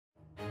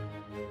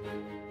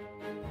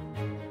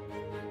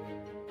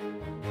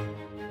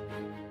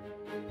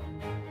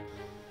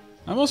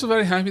I'm also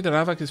very happy that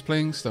Aavak is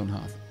playing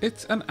Stonehearth.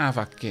 It's an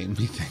Aavak game,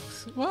 he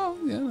thinks. Well,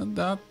 yeah,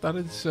 that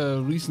is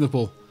a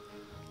reasonable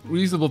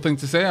thing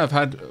to say. I've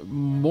had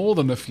more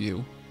than a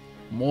few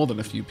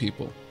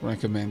people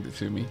recommend it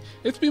to me.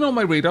 It's been on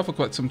my radar for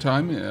quite some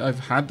time. I've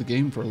had the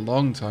game for a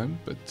long time,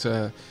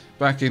 but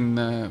back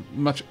in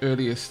much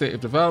earlier state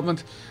of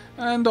development,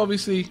 and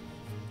obviously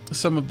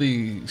some of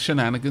the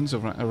shenanigans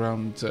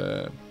around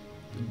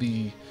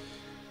the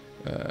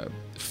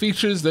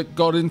features that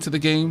got into the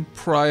game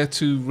prior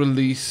to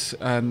release,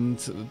 and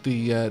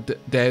the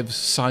devs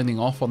signing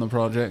off on the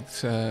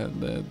project,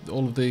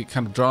 all of the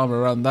kind of drama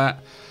around that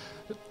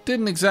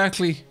didn't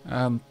exactly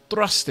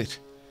thrust it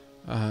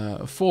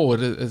forward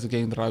as a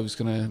game that I was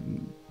going to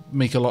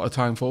make a lot of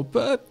time for.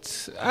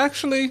 But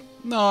actually,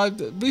 no,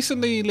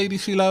 recently Lady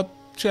Sheila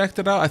checked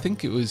it out. I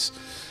think it was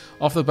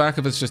off the back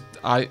of us just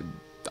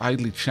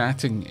idly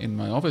chatting in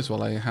my office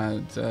while I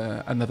had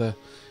another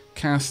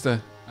caster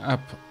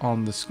up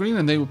on the screen,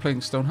 and they were playing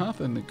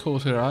Stonehearth, and it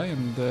caught her eye,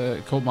 and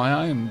it caught my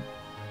eye, and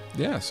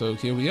yeah, so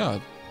here we are,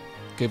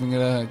 giving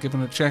it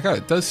a check out.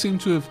 It does seem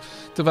to have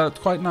developed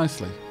quite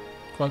nicely,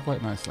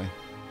 quite nicely.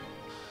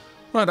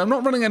 Right, I'm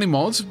not running any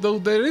mods, though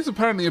there is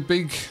apparently a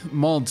big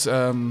mod,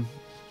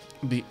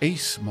 the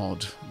Ace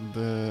mod,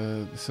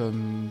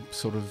 some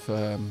sort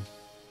of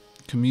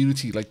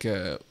community, like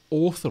a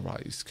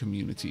authorized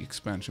community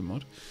expansion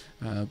mod,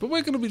 but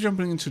we're going to be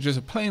jumping into just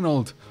a plain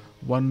old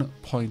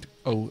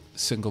 1.0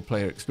 single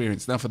player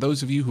experience. Now, for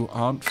those of you who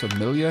aren't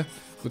familiar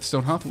with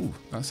Stonehearth, ooh,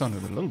 that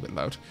sounded a little bit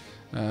loud.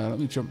 Let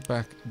me jump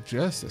back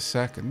just a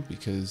second,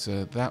 because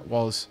that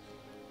was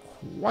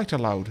quite a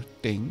loud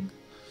ding.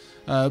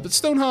 But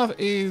Stonehearth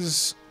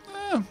is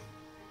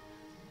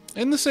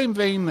in the same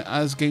vein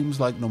as games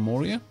like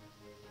Gnomoria.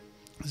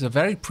 It's a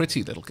very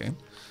pretty little game.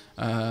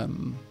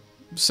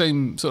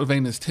 Same sort of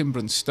vein as Timber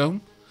and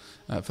Stone,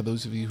 for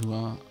those of you who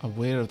are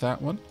aware of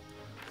that one.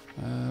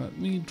 Let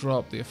me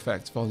drop the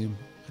effects volume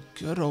a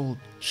good old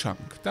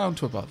chunk, down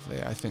to about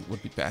there, I think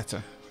would be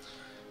better.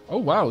 Oh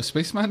wow,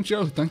 Spaceman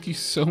Joe, thank you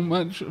so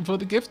much for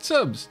the gift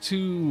subs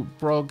to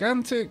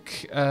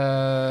Brogantic,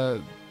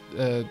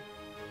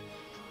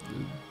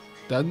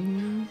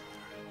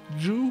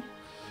 Dunju,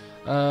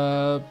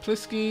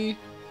 Plisky.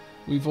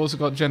 We've also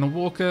got Jenna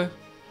Walker,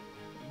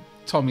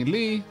 Tommy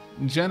Lee,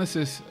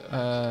 Genesis,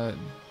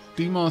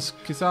 Demos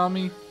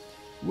Kisami,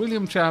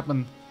 William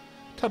Chapman,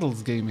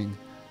 Tuddles Gaming,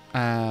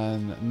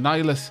 and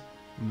Nihilus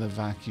the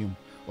Vacuum.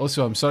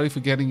 Also, I'm sorry for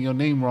getting your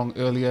name wrong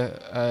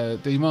earlier,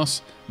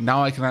 Demos.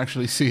 Now I can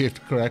actually see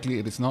it correctly.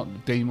 It is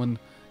not Damon,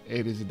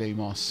 it is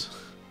Demos.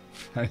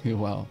 Very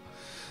well.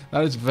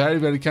 That is very,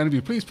 very kind of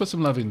you. Please put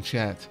some love in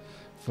chat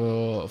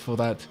for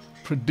that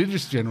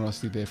prodigious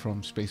generosity there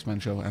from Spaceman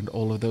Show and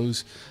all of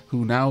those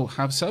who now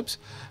have subs.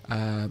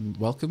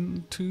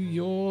 Welcome to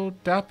your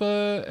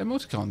dapper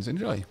emoticons.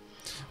 Enjoy.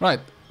 Right,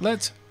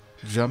 let's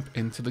jump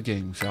into the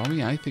game, shall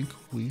we? I think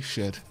we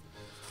should.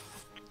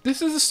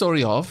 This is the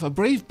story of a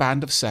brave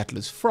band of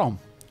settlers from...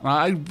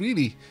 I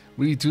really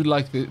do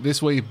like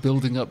this way of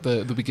building up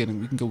the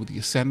beginning. We can go with the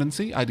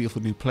Ascendancy, ideal for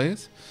new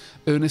players.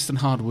 Earnest and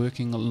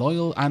hard-working,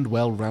 loyal and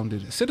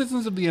well-rounded.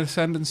 Citizens of the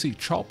Ascendancy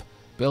chop,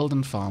 build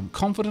and farm,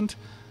 confident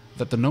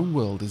that the known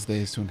world is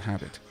theirs to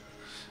inhabit.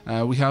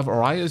 We have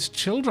Araya's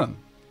children.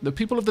 The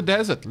people of the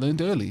desert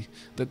learned early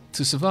that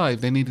to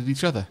survive they needed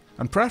each other,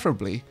 and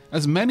preferably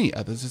as many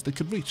others as they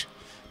could reach.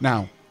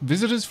 Now,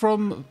 visitors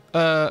from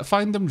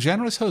find them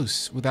generous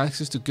hosts with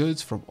access to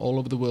goods from all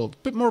over the world. A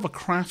bit more of a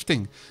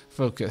crafting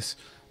focus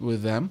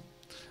with them.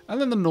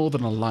 And then the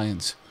Northern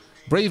Alliance.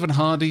 Brave and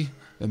hardy,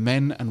 the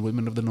men and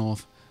women of the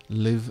North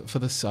live for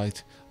the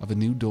sight of a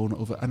new dawn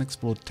over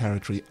unexplored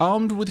territory.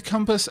 Armed with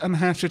compass and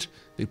hatchet,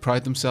 they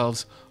pride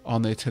themselves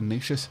on their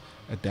tenacious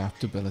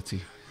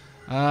adaptability.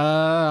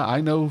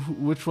 I know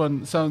which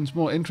one sounds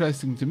more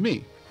interesting to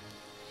me.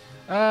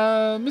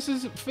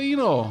 Mrs.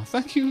 Fenor,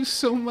 thank you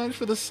so much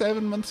for the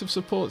 7 months of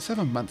support.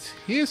 7 months.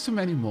 Here's to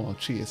many more.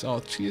 Cheers. Oh,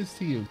 cheers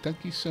to you.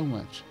 Thank you so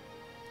much.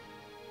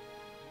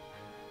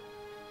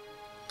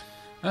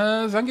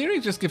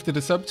 Zangiri just gifted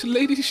a sub to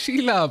Lady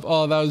Sheilab.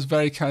 Oh, that was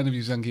very kind of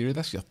you, Zangiri.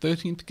 That's your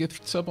 13th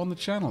gift sub on the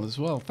channel as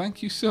well.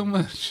 Thank you so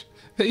much.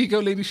 There you go,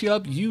 Lady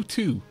Sheilab. You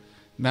too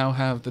now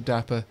have the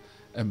dapper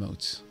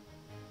emotes.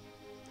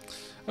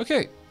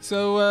 Okay,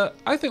 so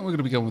I think we're going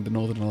to be going with the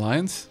Northern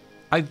Alliance.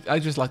 I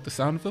just like the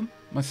sound of them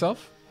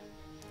myself.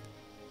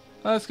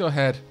 Let's go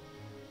ahead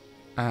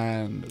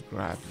and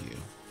grab you.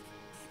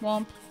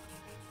 Womp.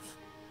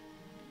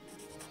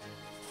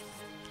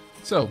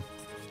 So,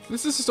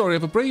 this is the story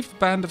of a brave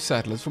band of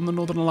settlers from the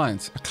Northern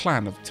Alliance, a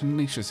clan of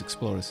tenacious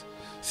explorers.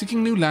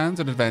 Seeking new lands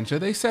and adventure,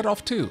 they set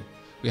off too.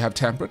 We have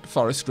temperate,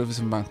 forest, rivers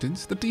and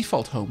mountains, the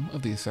default home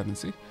of the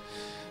Ascendancy.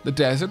 The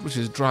desert, which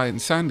is dry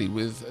and sandy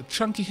with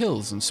chunky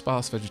hills and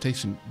sparse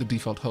vegetation, the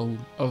default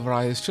home of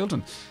Raya's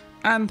children.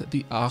 And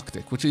the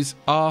Arctic, which is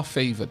our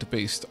favourite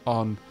based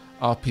on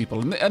our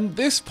people. And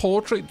this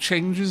portrait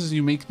changes as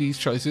you make these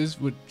choices,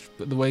 which,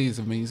 the way, is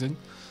amazing.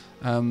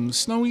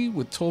 Snowy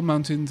with tall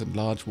mountains and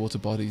large water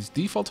bodies,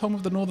 default home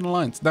of the Northern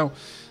Alliance. Now,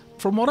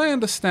 from what I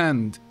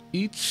understand,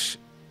 each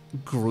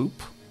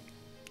group,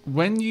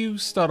 when you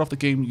start off the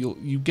game,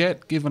 you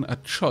get given a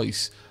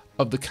choice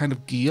of the kind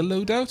of gear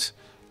loadout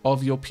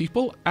of your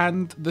people,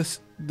 and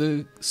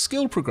the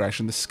skill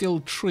progression, the skill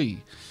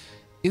tree,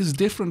 is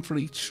different for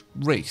each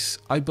race,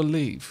 I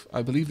believe.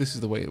 I believe this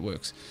is the way it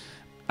works.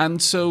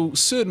 And so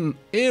certain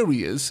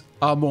areas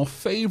are more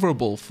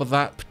favourable for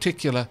that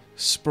particular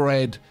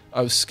spread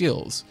of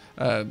skills.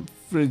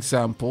 For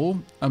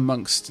example,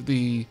 amongst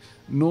the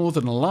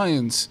Northern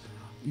Alliance,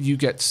 you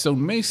get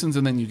stonemasons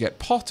and then you get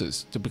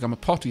potters. To become a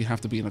potter, you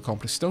have to be an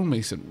accomplished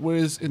stonemason.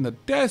 Whereas in the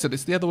desert,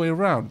 it's the other way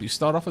around. You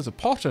start off as a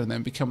potter and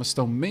then become a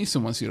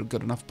stonemason once you're a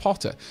good enough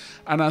potter.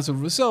 And as a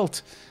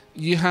result,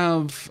 you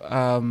have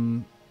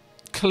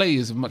clay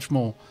is a much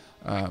more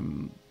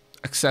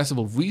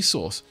accessible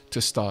resource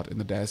to start in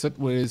the desert,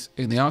 whereas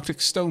in the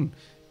Arctic, stone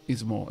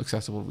is a more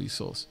accessible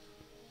resource.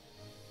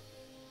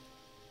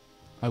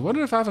 I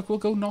wonder if Aavak will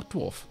go not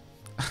dwarf.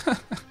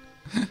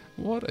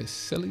 What a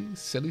silly,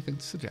 silly thing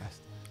to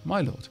suggest.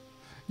 My lord,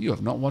 you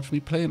have not watched me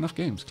play enough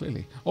games,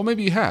 clearly. Or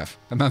maybe you have,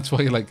 and that's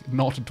why you're like,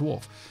 not a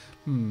dwarf.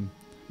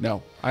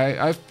 No,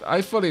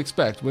 I fully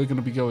expect we're going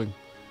to be going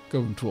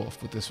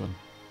dwarf with this one.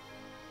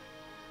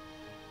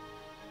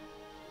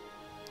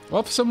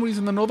 Well, for some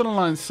reason, the Northern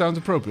Alliance sounds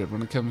appropriate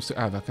when it comes to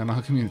Aavak and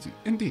our community.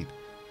 Indeed.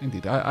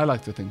 Indeed, I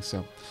like to think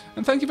so.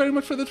 And thank you very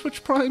much for the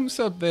Twitch Prime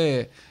sub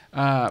there.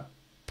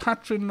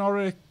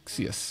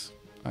 Patrinorexius.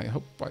 I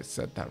hope I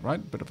said that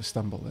right. Bit of a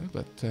stumble there,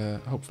 but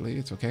hopefully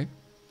it's okay.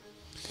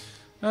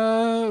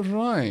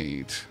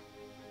 Right.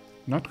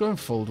 Not going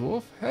full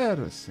dwarf.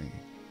 Heresy.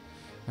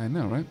 I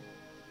know, right?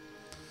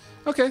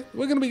 Okay,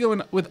 we're going to be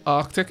going with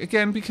Arctic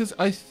again because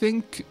I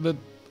think that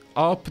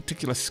our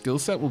particular skill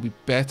set will be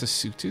better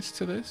suited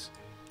to this.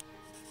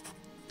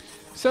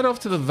 Set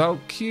off to the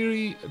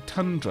Valkyrie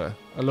Tundra,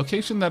 a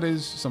location that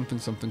is something,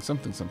 something,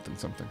 something, something,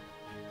 something.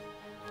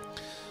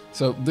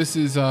 So this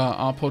is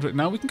our portrait.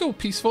 Now we can go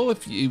peaceful.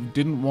 If you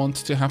didn't want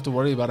to have to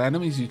worry about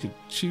enemies, you could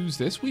choose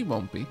this. We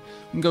won't be.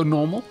 We can go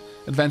normal.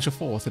 Adventure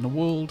forth in a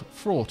world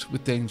fraught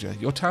with danger.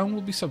 Your town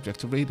will be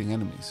subject to raiding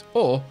enemies.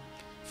 Or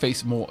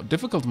face more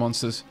difficult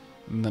monsters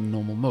than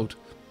normal mode.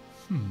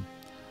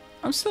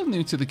 I'm still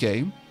new to the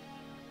game,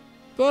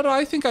 but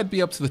I think I'd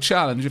be up to the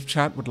challenge if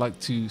chat would like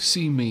to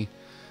see me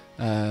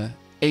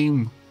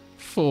aim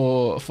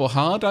for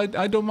hard.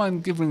 I don't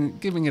mind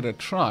giving it a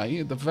try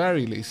at the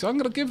very least. So I'm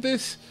going to give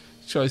this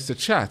choice to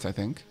chat, I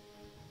think.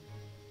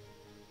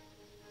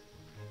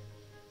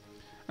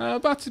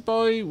 Batsy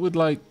Boy would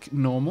like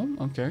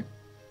normal. Okay.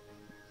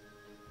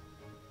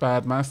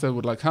 Bad Master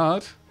would like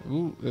hard.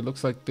 Ooh, it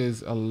looks like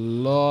there's a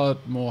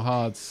lot more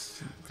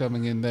hards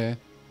coming in there.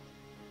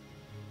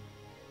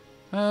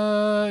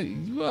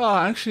 Well,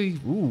 actually,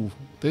 ooh,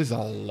 there's a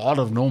lot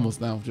of normals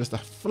now. Just a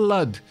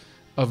flood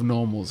of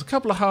normals. A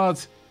couple of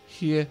hards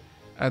here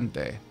and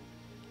there.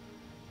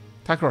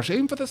 Takrosh,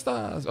 aim for the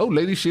stars. Oh,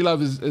 Lady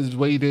Sheilab is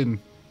weighed in.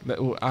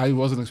 I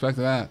wasn't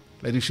expecting that.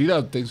 Lady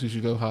Sheilab thinks we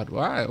should go hard.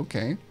 Wow,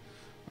 okay.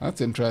 That's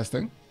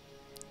interesting.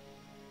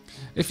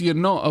 If you're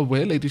not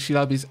aware, Lady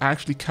Sheilab is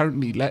actually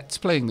currently Let's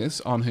Playing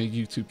this on her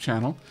YouTube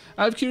channel.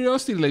 Out of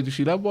curiosity, Lady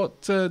Sheilab,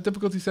 what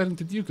difficulty setting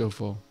did you go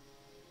for?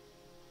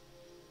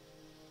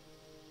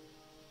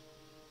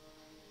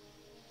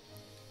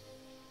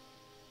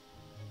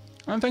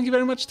 And thank you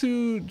very much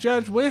to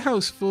Judge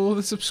Warehouse for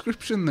the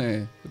subscription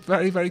there.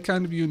 Very, very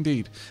kind of you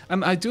indeed.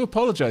 And I do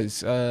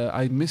apologise,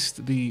 I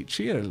missed the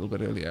cheer a little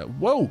bit earlier.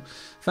 Whoa!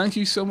 Thank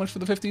you so much for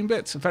the 15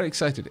 bits. I'm very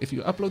excited. If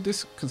you upload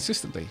this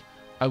consistently,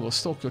 I will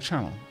stalk your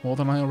channel more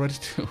than I already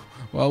do.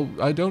 Well,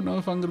 I don't know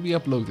if I'm going to be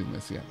uploading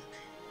this yet.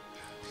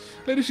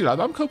 Lady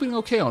Sheilab, I'm coping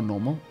okay on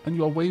normal, and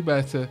you are way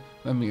better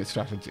than me at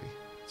strategy.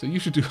 So you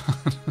should do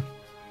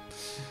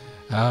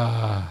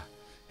hard.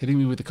 Hitting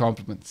me with the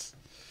compliments.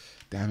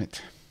 Damn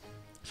it.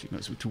 She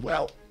knows me too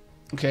well.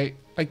 Okay,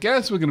 I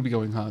guess we're going to be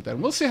going hard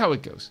then. We'll see how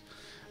it goes.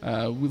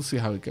 We'll see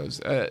how it goes.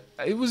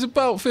 It was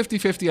about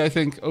 50-50, I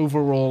think,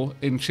 overall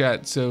in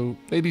chat. So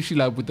Lady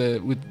Sheilab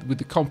with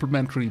the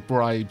complimentary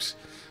bribes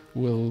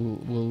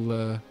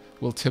will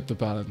tip the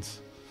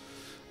balance.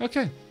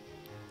 Okay.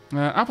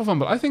 Apple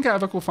Fumble. I think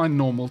Aavak will find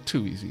normal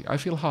too easy. I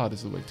feel hard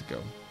is the way to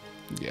go.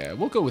 Yeah,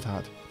 we'll go with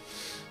hard.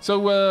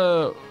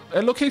 So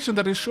a location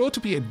that is sure to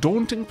be a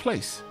daunting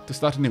place to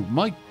start anew.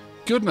 My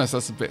goodness,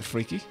 that's a bit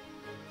freaky.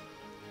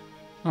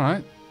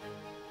 Alright.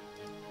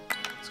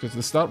 Let's go to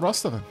the start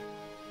roster then.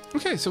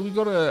 Okay, so we've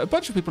got a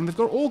bunch of people and they've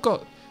all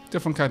got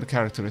different kind of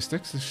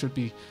characteristics. This should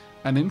be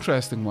an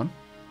interesting one.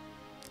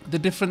 The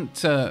different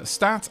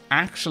stats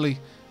actually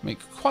make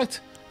quite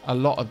a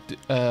lot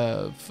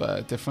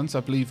of difference.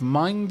 I believe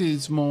mind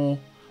is more,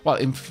 well,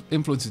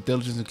 influences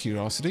diligence and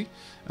curiosity.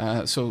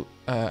 So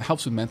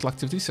helps with mental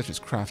activities such as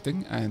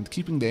crafting and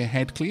keeping their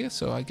head clear.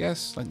 So I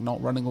guess like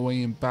not running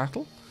away in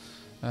battle.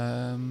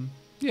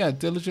 Yeah,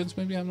 diligence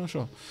maybe, I'm not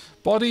sure.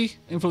 Body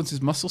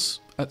influences muscles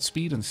at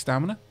speed and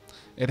stamina.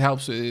 It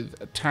helps with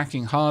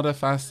attacking harder,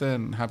 faster,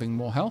 and having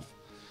more health.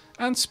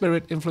 And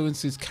spirit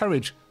influences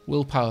courage,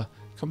 willpower,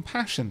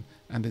 compassion,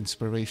 and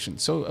inspiration.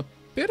 So a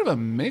bit of a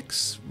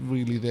mix,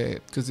 really, there,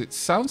 because it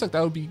sounds like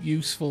that would be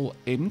useful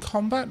in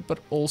combat, but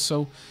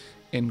also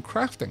in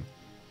crafting.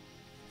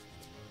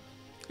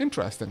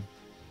 Interesting.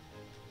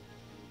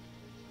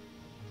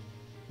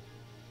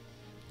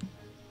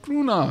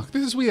 Grunach.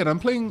 This is weird. I'm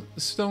playing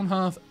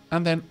Stonehearth,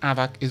 and then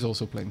Aavak is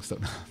also playing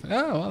Stonehearth.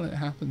 Oh, well, it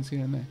happens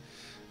here and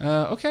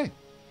there. Okay.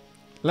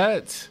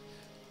 Let's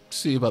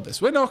see about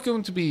this. We're not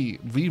going to be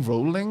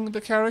re-rolling the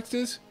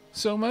characters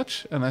so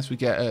much, unless we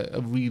get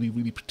a really,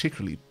 really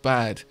particularly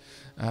bad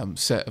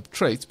set of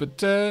traits.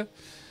 But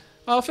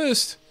our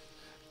first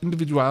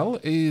individual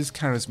is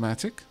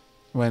charismatic.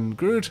 When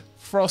Gerd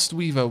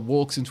Frostweaver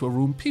walks into a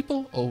room,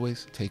 people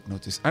always take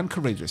notice. And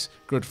courageous.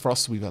 Gerd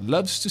Frostweaver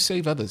loves to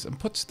save others and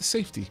puts the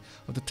safety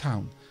of the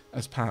town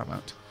as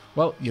paramount.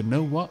 Well, you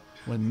know what?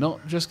 We're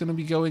not just going to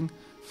be going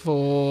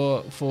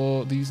for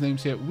these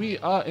names here. We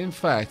are, in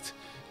fact,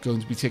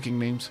 going to be taking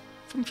names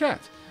from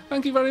chat.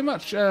 Thank you very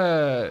much,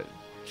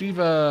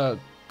 Jiva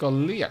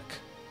Goliak.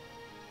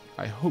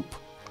 I hope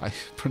I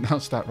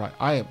pronounced that right.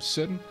 I am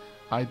certain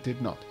I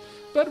did not.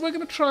 But we're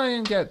going to try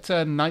and get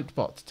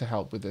Nightbot to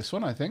help with this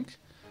one, I think.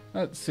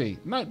 Let's see.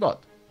 Nightbot,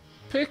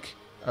 pick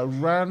a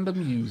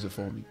random user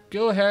for me.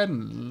 Go ahead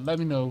and let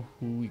me know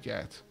who we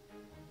get.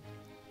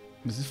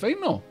 Mrs.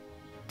 Fainall.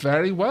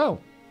 Very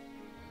well.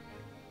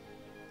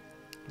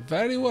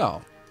 Very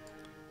well.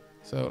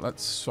 So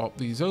let's swap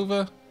these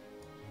over.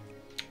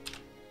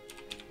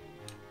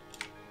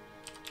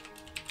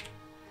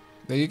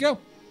 There you go.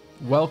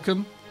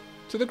 Welcome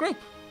to the group.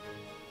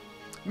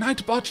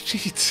 Nightbot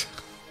cheats.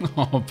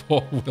 Oh,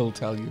 poor Will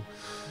tell you.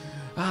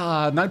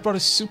 Nightbot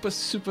is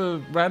super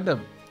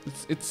random.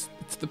 It's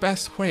the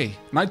best way.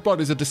 Nightbot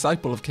is a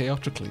disciple of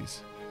Chaotrocles.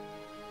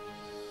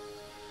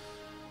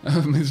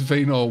 Ms.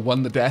 Vaynor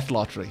won the death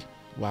lottery.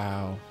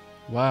 Wow.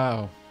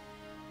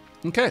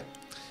 Okay.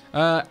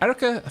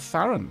 Erica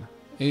Tharon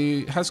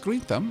has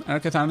green thumb.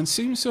 Erica Tharon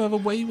seems to have a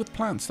way with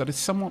plants that is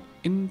somewhat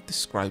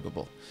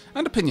indescribable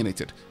and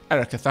opinionated.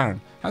 Erica Tharon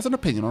has an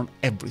opinion on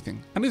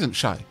everything and isn't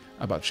shy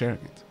about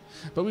sharing it.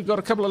 But we've got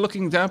a couple of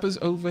looking dappers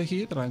over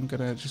here that I'm going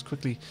to just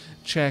quickly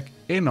check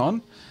in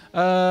on.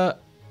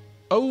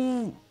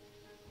 Oh,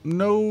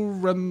 no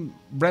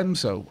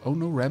Remso. Oh,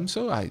 no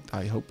Remso?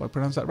 I hope I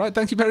pronounced that right.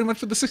 Thank you very much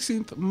for the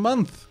 16th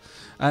month.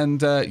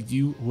 And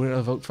you were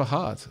a vote for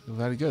hard.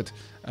 Very good.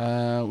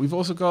 We've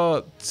also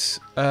got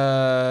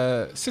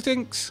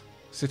Sitinx.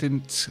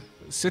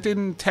 Sit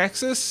in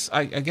Texas,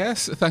 I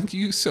guess. Thank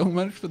you so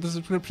much for the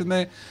subscription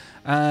there.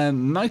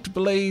 And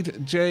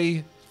Nightblade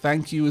J,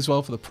 thank you as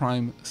well for the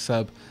Prime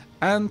sub.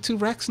 And to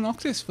Rex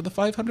Noctis for the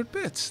 500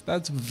 bits.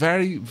 That's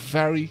very,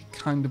 very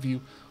kind of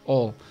you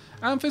all.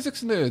 And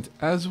Physics Nerd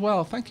as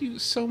well. Thank you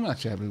so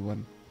much,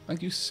 everyone.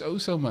 Thank you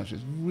so much.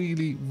 It's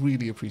really,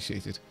 really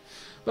appreciated.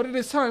 But it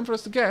is time for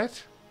us to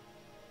get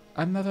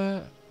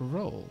another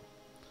roll.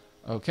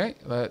 Okay,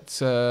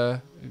 let's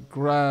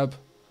grab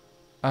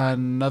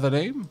another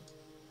name.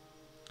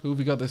 Who have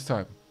we got this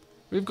time?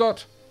 We've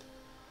got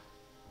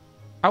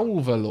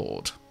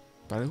Owlverlord.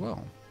 Very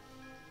well.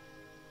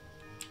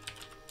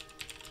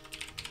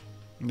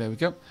 There we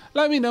go.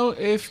 Let me know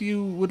if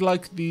you would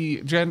like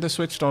the gender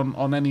switched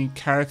on any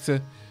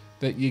character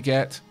that you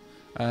get.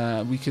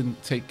 We can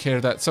take care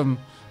of that. Some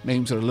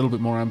names are a little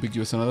bit more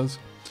ambiguous than others.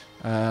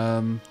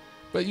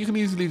 But you can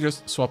easily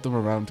just swap them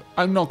around.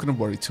 I'm not going to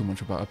worry too much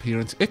about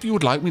appearance. If you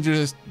would like me to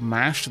just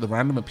mash the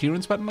random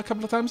appearance button a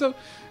couple of times though,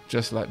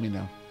 just let me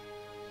know.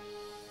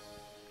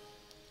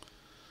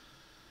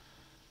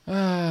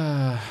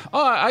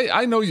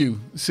 I know you,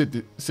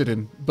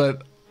 Sidin,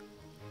 but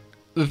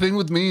the thing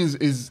with me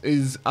is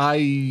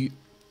the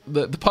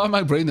part of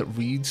my brain that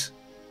reads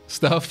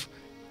stuff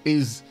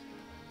is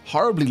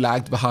horribly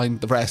lagged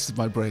behind the rest of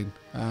my brain.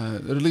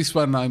 At least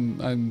when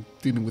I'm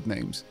dealing with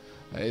names.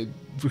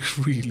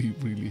 Really,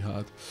 really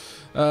hard.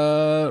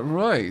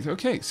 Right,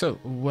 okay, so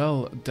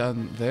well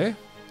done there.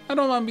 I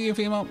don't mind being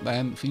female,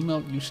 then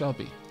female you shall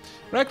be.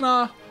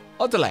 Ragnar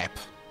Odelep.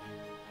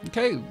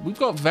 Okay, we've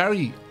got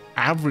very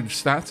average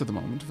stats at the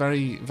moment.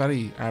 Very,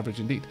 very average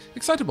indeed.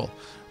 Excitable.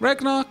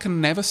 Ragnar can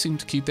never seem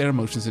to keep their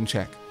emotions in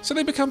check, so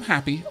they become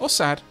happy or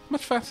sad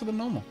much faster than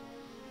normal.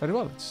 Very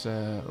well, let's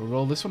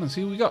roll this one and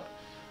see who we got.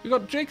 We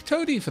got Jake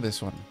Toady for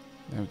this one.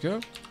 There we go.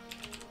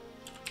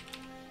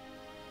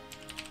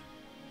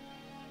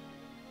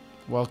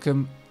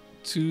 Welcome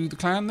to the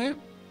clan there.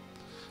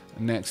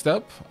 Next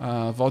up,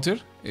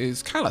 Vodir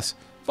is callous.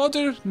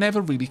 Vodir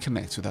never really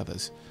connects with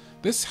others.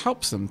 This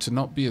helps them to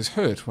not be as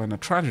hurt when a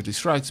tragedy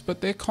strikes,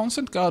 but their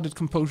constant guarded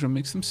composure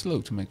makes them slow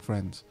to make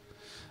friends.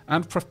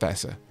 And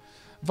Professor.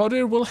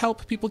 Vodir will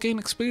help people gain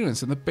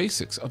experience in the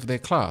basics of their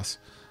class,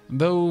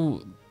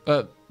 though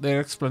their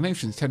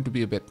explanations tend to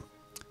be a bit,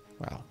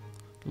 well,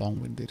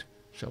 long-winded,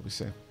 shall we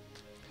say.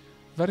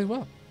 Very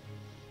well.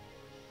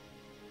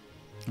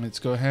 Let's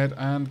go ahead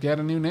and get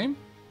a new name.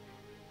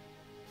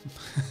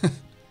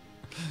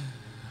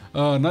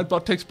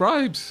 Nightbot takes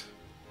bribes.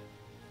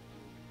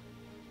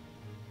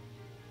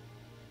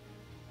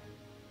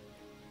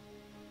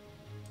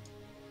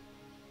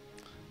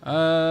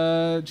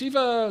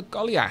 Jiva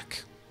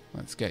Goliak.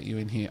 Let's get you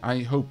in here.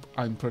 I hope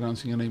I'm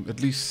pronouncing your name at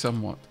least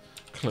somewhat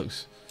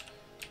close.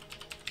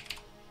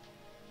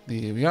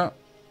 There we are.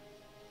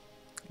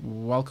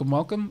 Welcome,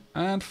 welcome.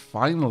 And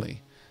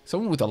finally,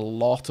 someone with a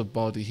lot of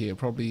body here.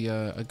 Probably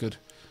a good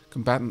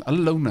combatant. A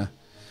loner.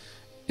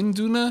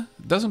 Induna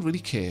doesn't really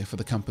care for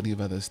the company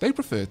of others. They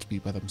prefer to be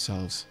by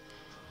themselves.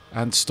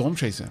 And Storm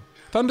Chaser.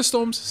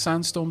 Thunderstorms,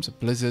 sandstorms,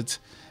 blizzards.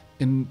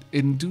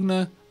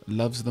 Induna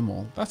loves them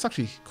all. That's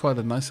actually quite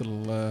a nice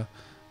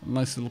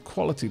little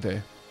quality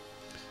there.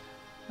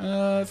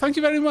 Thank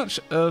you very much,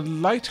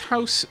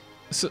 Lighthouse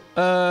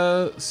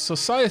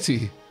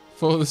Society,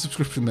 for the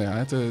subscription there. I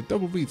had to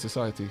double read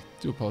Society.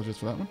 Do apologize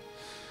for that one.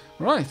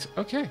 Right,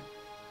 okay.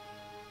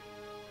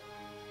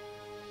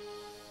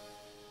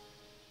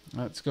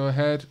 Let's go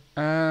ahead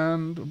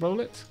and roll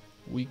it.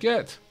 We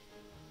get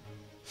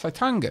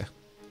Saitanga.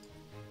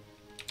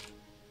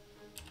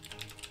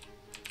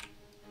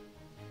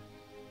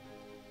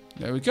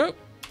 There we go.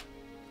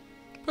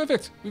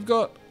 Perfect. We've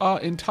got our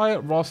entire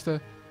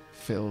roster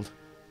filled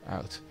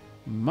out.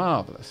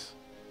 Marvelous.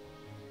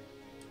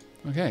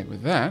 Okay,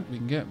 with that, we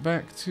can get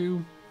back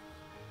to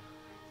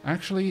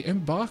actually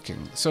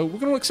embarking. So we're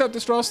going to accept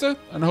this roster,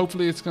 and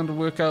hopefully it's going to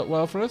work out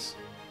well for us.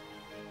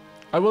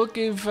 I will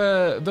give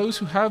those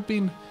who have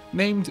been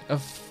named a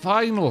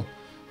final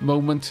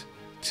moment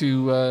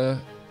to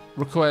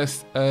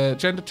request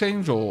gender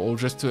change or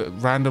just to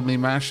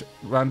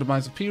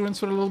randomize appearance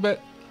for a little bit.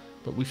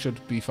 But we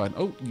should be fine.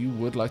 Oh, you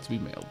would like to be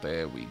male.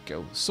 There we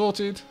go.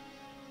 Sorted.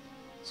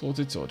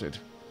 Sorted, sorted.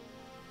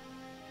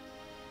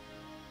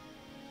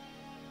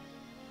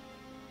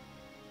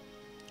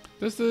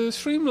 Does the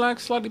stream lag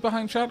slightly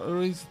behind chat,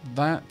 or is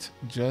that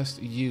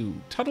just you?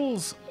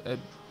 Tuddles,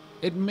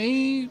 it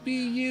may be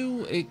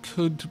you. It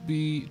could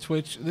be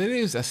Twitch. There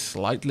is a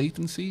slight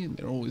latency, and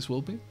there always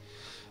will be.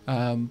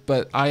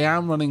 But I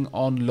am running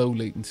on low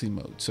latency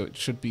mode, so it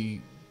should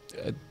be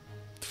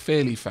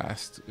fairly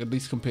fast, at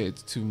least compared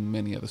to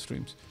many other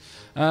streams.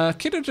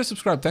 Kiddo just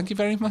subscribed. Thank you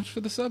very much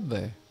for the sub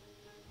there.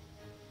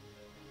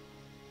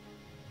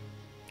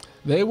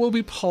 There will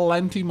be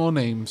plenty more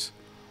names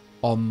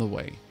on the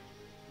way.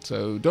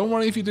 So don't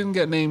worry if you didn't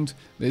get named.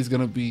 There's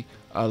going to be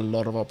a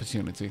lot of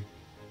opportunity.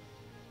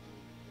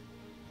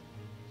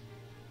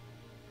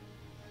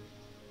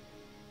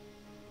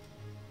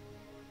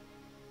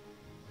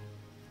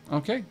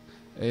 Okay.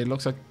 It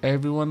looks like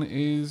everyone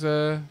is...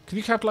 Can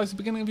you capitalize the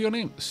beginning of your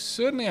name?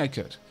 Certainly I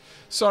could.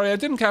 Sorry, I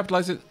didn't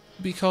capitalize it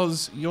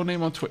because your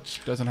name on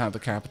Twitch doesn't have the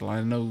capital.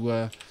 I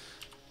know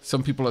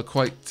some people are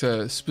quite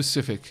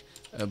specific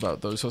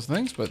about those sorts of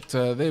things, but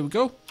there we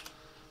go.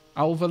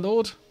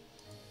 Alvalord.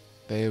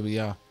 There we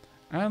are.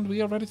 And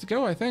we are ready to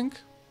go, I think.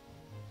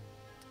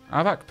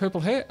 Aavak,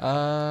 purple hair.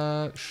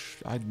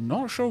 I'm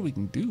not sure we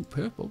can do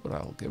purple, but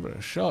I'll give it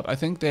a shot. I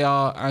think they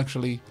are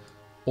actually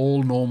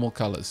all normal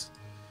colors.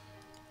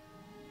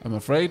 I'm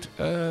afraid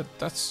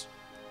that's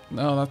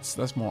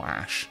more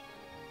ash.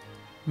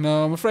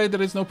 No, I'm afraid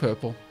there is no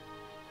purple.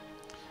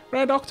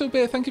 Red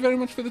Octobear, thank you very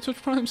much for the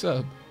Twitch Prime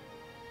sub.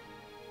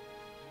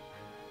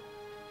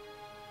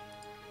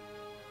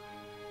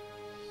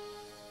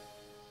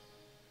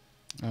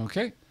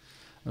 Okay,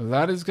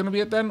 that is going to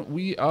be it then.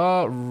 We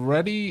are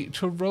ready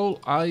to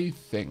roll, I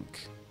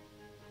think.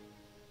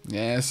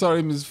 Yeah,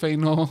 sorry, Ms.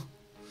 Faynor.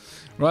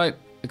 Right,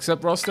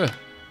 accept roster.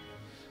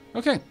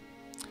 Okay,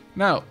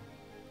 now...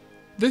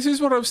 This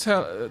is what I was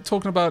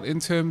talking about in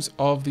terms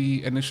of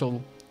the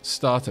initial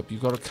startup.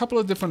 You've got a couple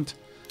of different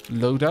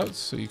loadouts,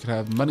 so you can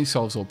have money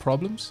solves all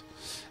problems.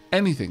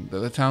 Anything that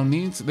the town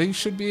needs, they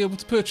should be able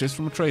to purchase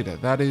from a trader.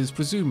 That is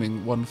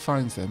presuming one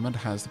finds them and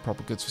has the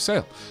proper goods for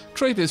sale.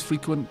 Traders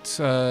frequent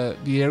the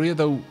area,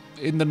 though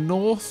in the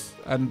north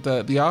and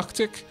the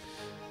Arctic,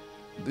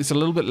 it's a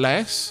little bit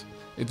less.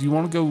 If you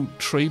want to go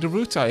trader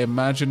route, I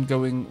imagine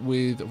going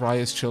with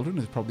Raya's children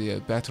is probably a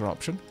better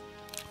option.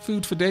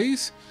 Food for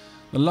days.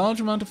 The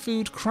large amount of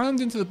food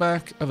crammed into the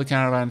back of a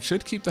caravan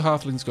should keep the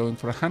halflings going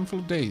for a handful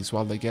of days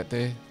while they get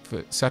their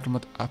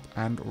settlement up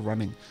and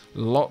running.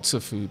 Lots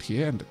of food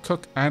here, and a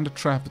cook and a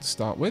trapper to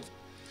start with.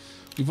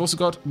 We've also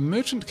got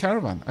merchant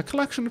caravan, a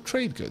collection of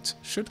trade goods.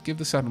 Should give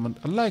the settlement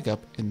a leg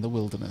up in the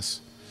wilderness.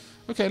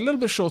 Okay, a little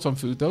bit short on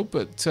food though,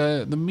 but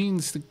the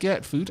means to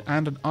get food,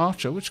 and an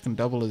archer which can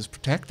double as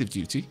protective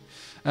duty,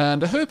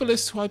 and a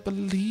herbalist who I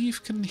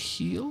believe can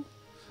heal.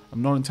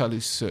 I'm not entirely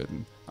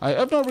certain.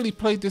 I've not really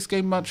played this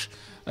game much.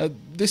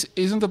 This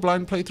isn't a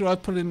blind playthrough.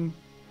 I've put in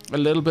a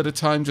little bit of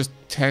time just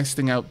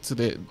testing out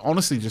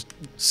honestly just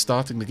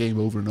starting the game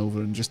over and over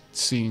and just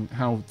seeing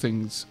how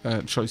things,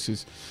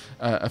 choices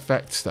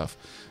affect stuff.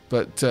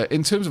 But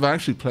in terms of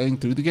actually playing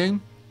through the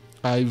game,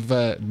 I've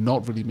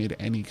not really made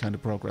any kind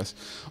of progress.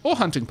 Or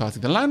hunting party.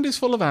 The land is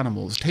full of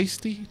animals.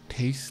 Tasty,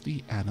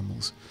 tasty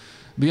animals.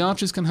 The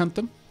archers can hunt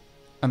them,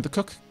 and the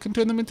cook can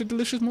turn them into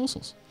delicious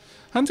morsels.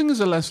 Hunting is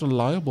a less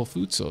reliable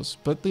food source,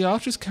 but the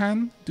archers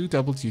can do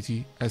double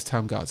duty as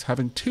town guards.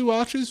 Having 2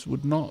 archers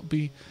would not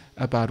be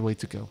a bad way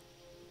to go.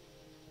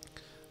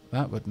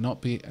 That would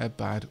not be a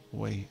bad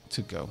way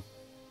to go.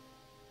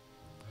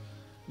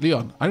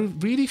 Leon, I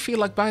really feel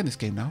like buying this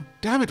game now.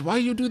 Damn it, why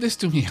you do this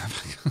to me?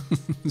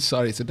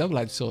 Sorry, it's a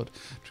double-edged sword.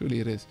 Truly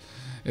it is.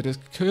 It is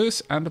a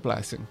curse and a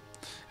blessing.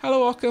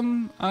 Hello,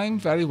 Occam. I'm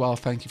very well,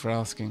 thank you for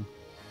asking.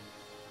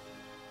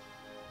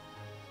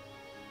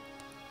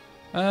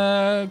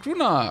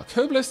 Grunark,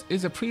 Herbalist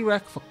is a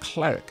prereq for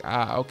Cleric.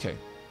 Ah, okay.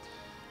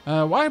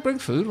 Why bring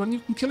food when you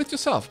can kill it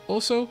yourself?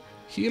 Also,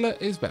 healer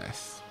is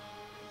best.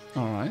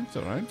 Alright,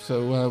 alright.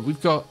 So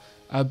we've got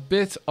a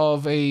bit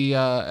of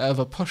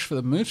a push for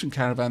the merchant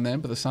caravan then,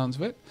 by the sounds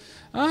of it.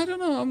 I don't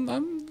know,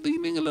 I'm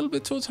leaning a little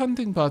bit towards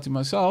hunting party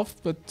myself,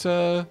 but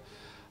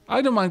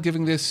I don't mind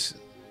giving this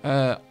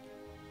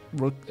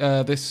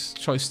this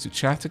choice to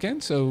chat again,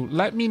 so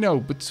let me know.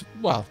 But,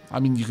 well, I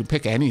mean, you can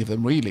pick any of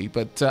them really,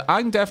 but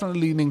I'm definitely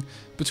leaning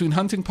between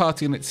hunting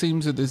party, and it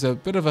seems that there's a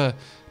bit of a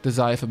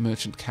desire for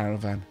merchant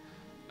caravan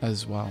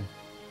as well.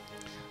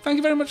 Thank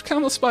you very much,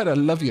 Camel Spider. I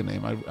love your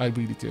name, I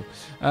really do.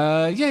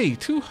 Yay,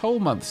 2 whole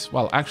months.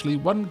 Well, actually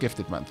 1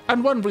 gifted month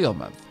and 1 real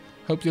month.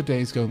 Hope your day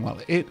is going well.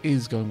 It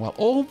is going well.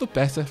 All the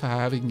better for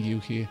having you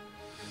here.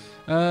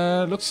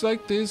 Looks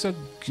like there's a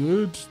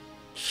good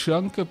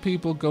chunk of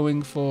people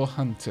going for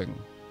hunting.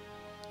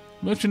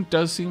 Merchant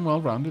does seem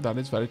well rounded, that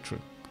is very true.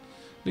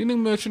 Leaning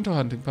merchant or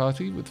hunting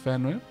party with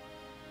Fenrir.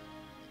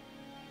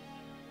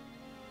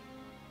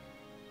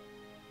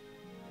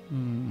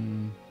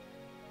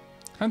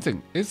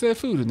 Hunting. Is there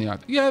food in the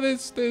Arctic? Yeah,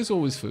 there's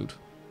always food.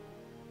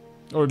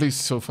 Or at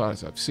least so far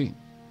as I've seen.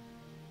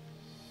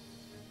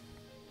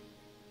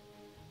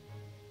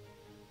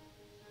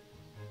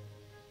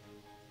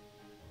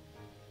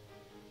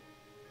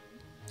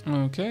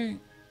 Okay.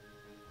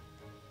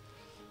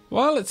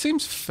 Well, it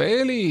seems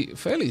fairly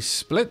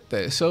split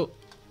there. So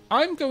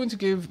I'm going to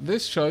give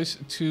this choice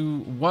to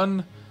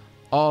one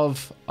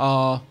of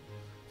our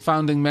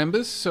founding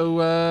members. So,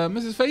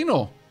 Mrs.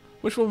 Fainor,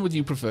 which one would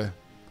you prefer?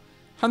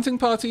 Hunting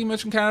party,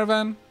 merchant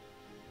caravan?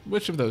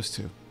 Which of those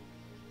two?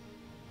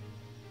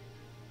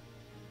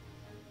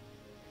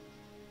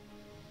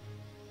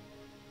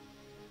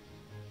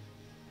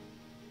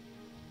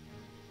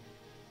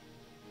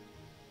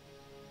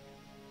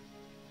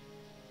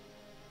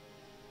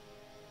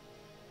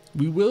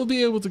 We will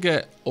be able to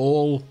get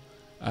all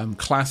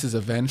classes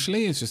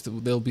eventually. It's just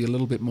that there'll be a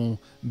little bit more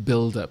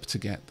build up to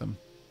get them.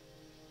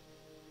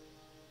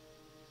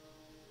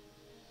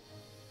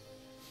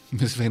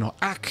 Miss Vaynor,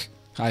 ack!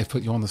 I've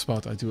put you on the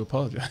spot. I do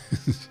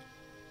apologize.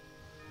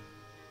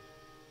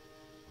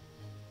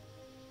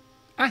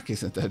 Ack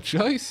isn't a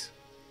choice.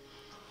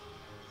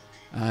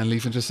 And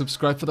leaving to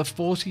subscribe for the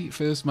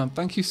 41st month.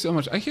 Thank you so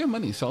much. I hear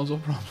money solves all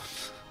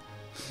problems.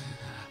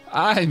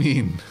 I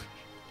mean,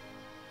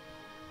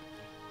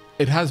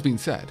 it has been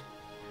said.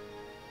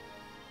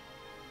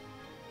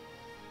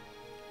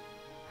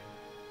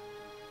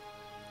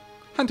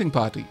 Hunting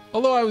party.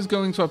 Although I was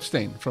going to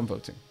abstain from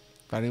voting.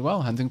 Very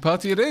well, hunting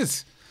party it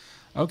is.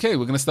 Okay,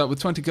 we're going to start with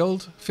 20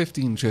 gold,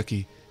 15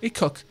 jerky, a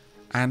cook,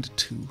 and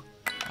 2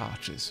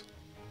 archers.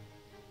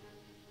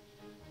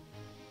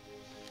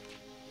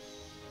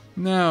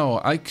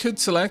 Now, I could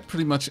select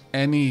pretty much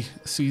any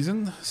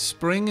season.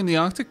 Spring in the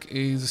Arctic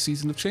is a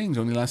season of change,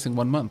 only lasting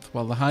 1 month.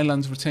 While the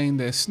highlands retain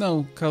their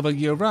snow cover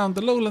year-round,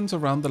 the lowlands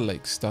around the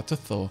lakes start to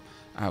thaw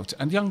out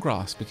and young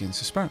grass begins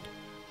to sprout.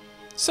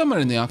 Summer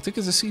in the Arctic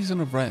is a season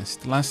of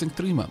rest, lasting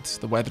 3 months.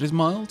 The weather is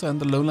mild and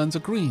the lowlands are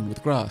green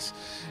with grass.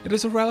 It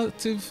is a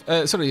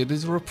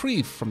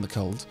reprieve from the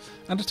cold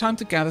and a time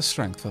to gather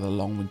strength for the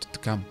long winter to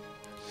come.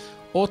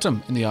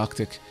 Autumn in the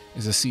Arctic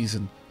is a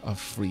season of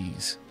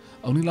freeze,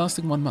 only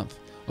lasting 1 month.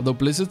 Although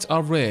blizzards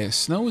are rare,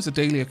 snow is a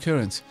daily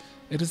occurrence.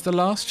 It is the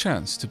last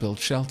chance to build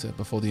shelter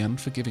before the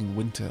unforgiving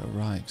winter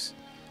arrives.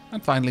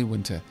 And finally,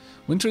 winter.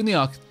 Winter in the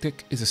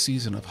Arctic is a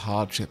season of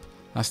hardship,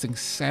 lasting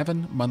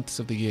 7 months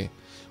of the year.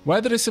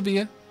 Weather is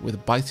severe,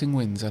 with biting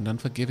winds and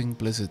unforgiving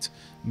blizzards,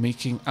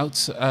 making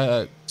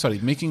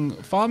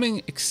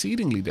farming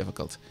exceedingly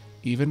difficult.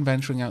 Even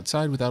venturing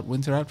outside without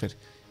winter outfit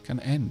can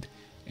end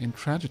in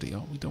tragedy.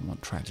 Oh, we don't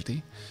want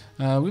tragedy.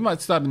 We might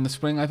start in the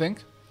spring, I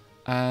think,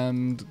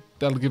 and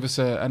that'll give us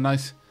a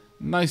nice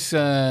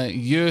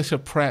year to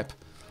prep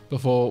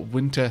before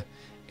winter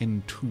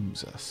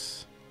entombs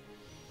us.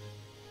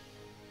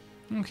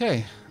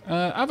 Okay,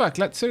 Aavak,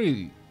 let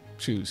Siri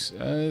choose.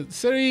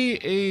 Siri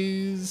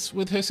is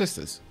with her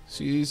sisters.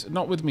 She's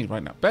not with me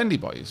right now. Bendy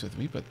Boy is with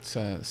me, but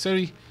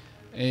Siri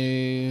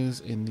is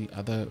in the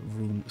other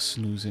room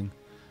snoozing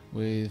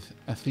with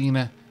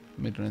Athena,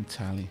 Midra, and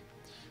Tally.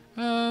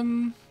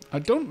 I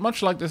don't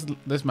much like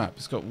this map.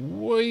 It's got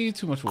way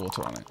too much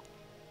water on it.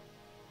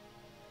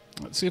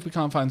 Let's see if we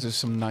can't find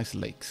some nice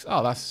lakes.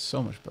 Oh, that's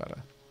so much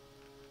better.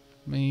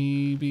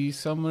 Maybe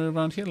somewhere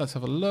around here. Let's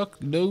have a look.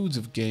 Loads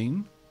of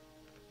game.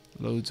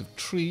 Loads of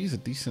trees. A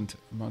decent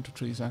amount of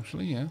trees,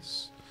 actually,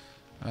 yes.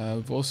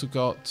 We've also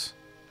got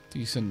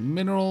decent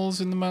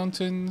minerals in the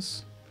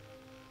mountains.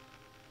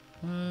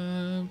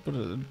 But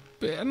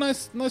a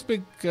nice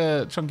big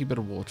chunky bit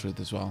of water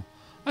as well.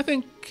 I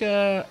think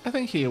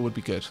here would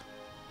be good.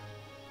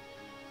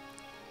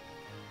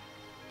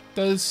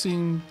 Does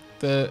seem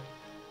that...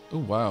 Oh,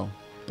 wow.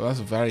 But that's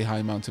a very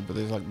high mountain, but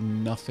there's like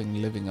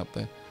nothing living up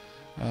there.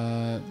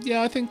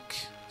 Yeah, I think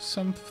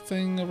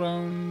something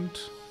around...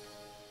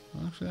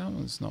 Actually, that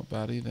one's not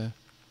bad either.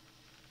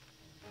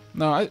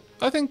 No,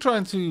 I think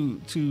trying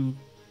to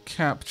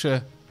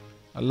capture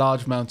a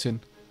large mountain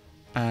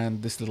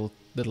and this little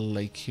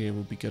lake here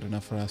would be good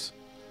enough for us.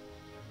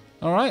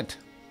 All right,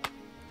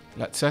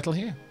 let's settle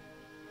here.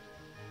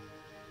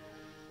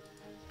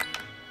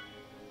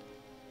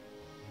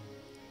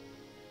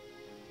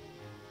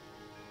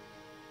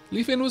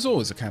 Leafin was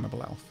always a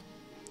cannibal elf.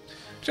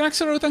 Jack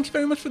Sorrow, thank you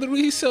very much for the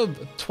resub.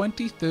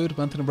 23rd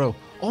month in a row.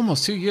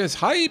 Almost 2 years.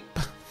 Hype!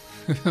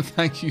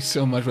 Thank you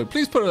so much.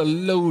 Please put a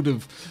load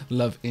of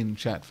love in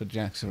chat for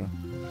Jack Sorrow.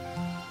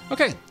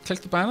 Okay,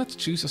 click the banner to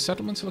choose a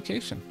settlement's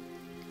location.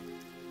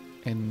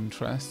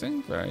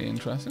 Interesting. Very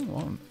interesting.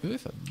 What on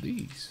earth are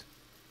these?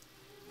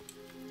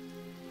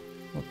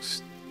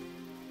 Looks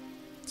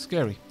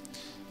scary.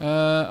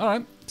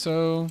 Alright,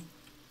 so...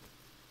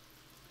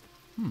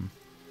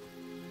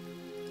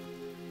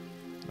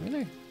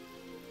 Really?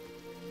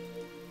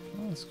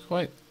 Well, it's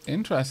quite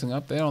interesting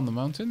up there on the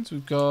mountains.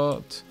 We've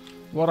got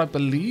what I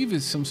believe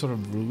is some sort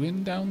of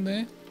ruin down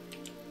there.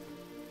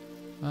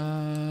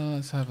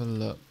 Let's have a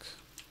look.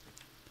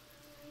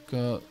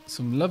 Got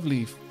some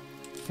lovely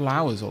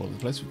flowers all over the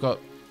place. We've got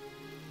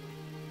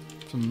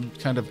some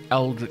kind of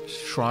eldritch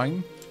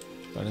shrine.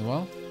 Very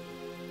well.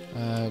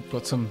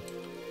 Got some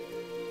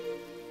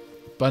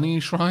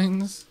bunny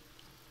shrines.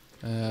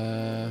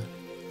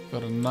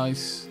 Got a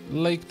nice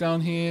lake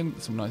down here.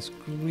 Some nice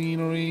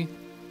greenery.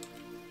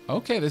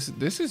 Okay,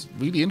 this is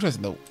really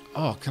interesting though.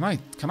 Oh, can I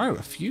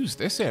refuse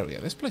this area?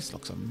 This place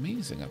looks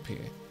amazing up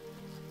here.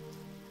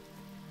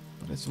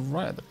 But it's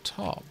right at the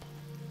top.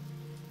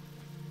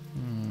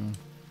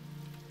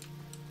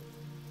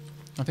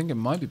 I think it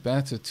might be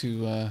better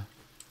to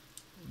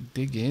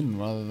dig in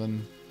rather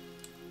than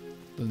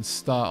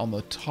start on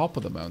the top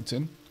of the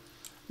mountain.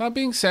 That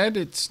being said,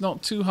 it's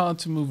not too hard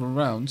to move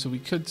around, so we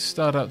could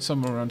start out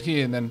somewhere around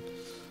here and then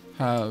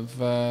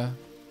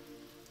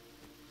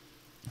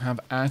have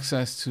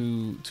access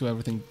to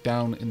everything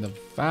down in the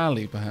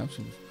valley, perhaps.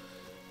 We've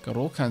got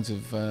all kinds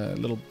of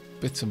little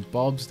bits and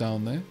bobs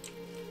down there.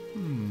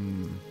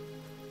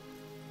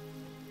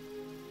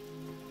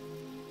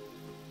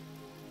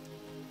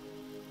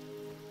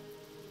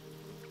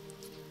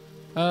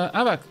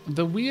 Aavak,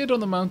 the weird on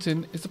the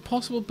mountain is a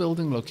possible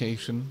building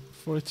location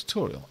for a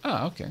tutorial.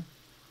 Ah, okay.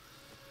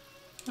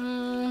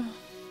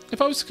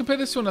 If I was to compare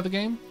this to another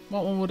game,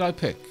 what one would I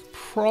pick?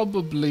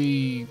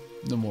 Probably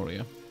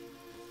Gnomoria.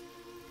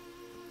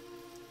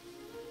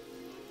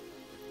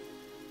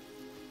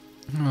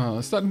 Oh,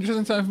 it's starting just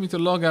in time for me to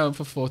log out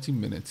for 40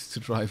 minutes to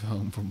drive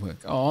home from work.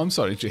 Oh, I'm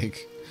sorry,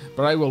 Jake.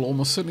 But I will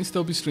almost certainly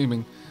still be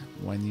streaming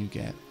when you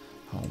get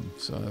home,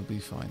 so it'll be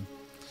fine.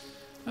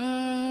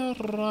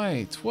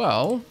 Right,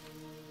 well...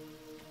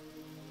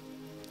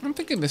 I'm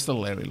thinking this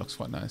little area looks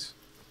quite nice.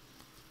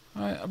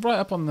 Right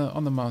up on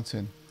the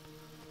mountain.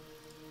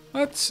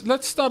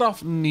 Let's start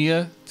off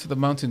near to the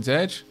mountain's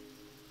edge.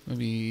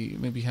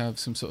 Maybe have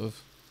some sort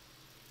of...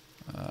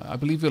 I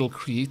believe it'll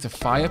create a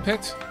fire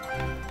pit.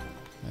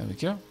 There we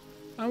go.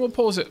 And we'll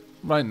pause it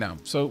right now.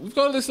 So we've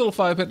got this little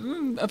fire pit,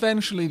 and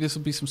eventually this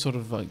will be some sort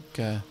of like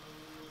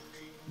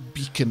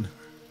beacon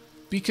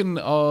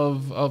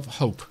of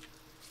hope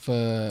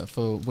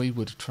for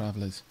wayward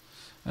travellers.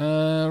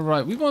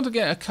 Right, we want to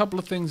get a couple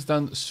of things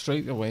done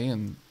straight away,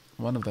 and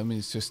one of them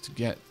is just to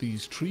get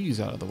these trees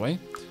out of the way.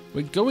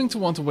 We're going to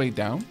want a way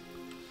down.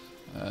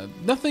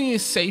 Nothing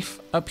is safe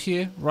up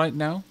here right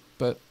now,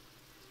 but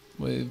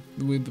with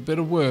a bit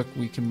of work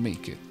we can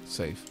make it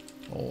safe.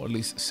 Or at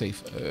least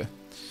safer.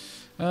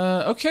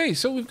 Okay,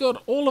 so we've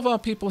got all of our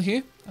people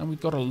here, and we've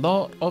got a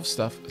lot of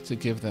stuff to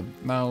give them.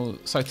 Now,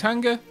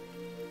 Saitanga,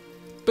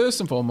 first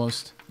and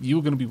foremost,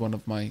 you're going to be one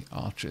of my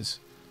archers.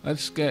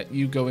 Let's get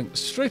you going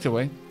straight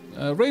away.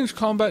 A ranged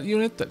combat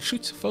unit that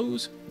shoots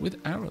foes with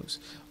arrows.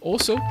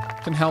 Also,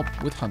 can help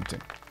with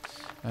hunting.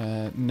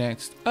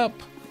 Next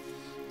up,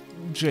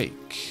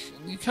 Jake.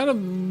 You're kind of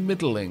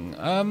middling.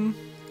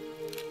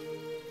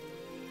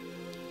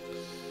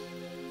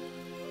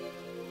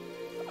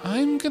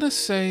 I'm gonna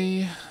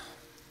say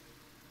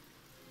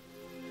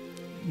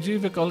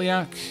Juvik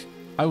Oliak.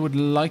 I would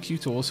like you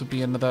to also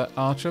be another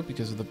archer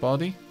because of the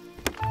body.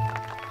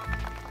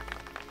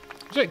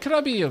 Jake, could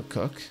I be your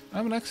cook?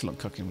 I'm an excellent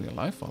cook in real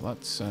life. Well,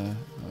 that's a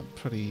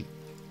pretty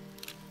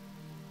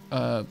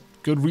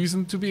good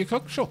reason to be a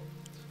cook. Sure.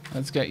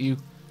 Let's get you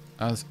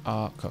as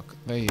our cook.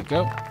 There you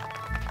go.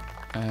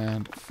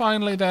 And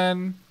finally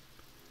then,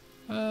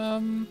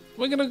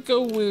 we're gonna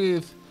go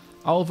with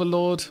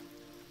Alvalord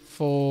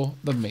for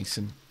the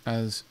Mason,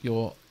 as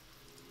your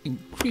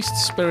increased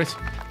spirit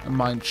and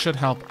mind should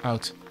help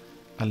out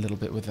a little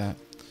bit with that.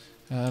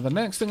 The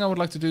next thing I would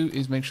like to do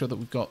is make sure that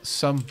we've got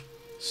some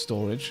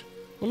storage.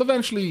 We'll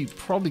eventually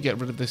probably get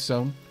rid of this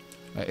zone,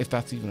 if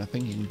that's even a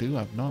thing you can do.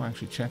 I've not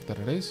actually checked that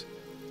it is.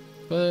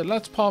 But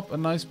let's pop a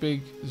nice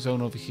big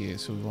zone over here.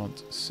 So we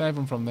want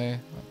 7 from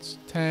there. That's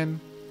 10.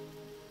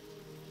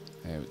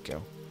 There we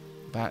go.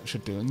 That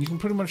should do. And you can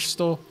pretty much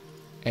store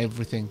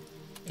everything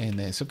in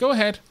there. So go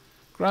ahead,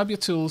 grab your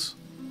tools,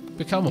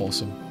 become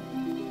awesome.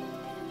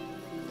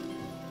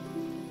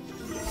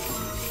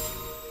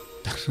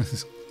 That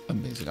is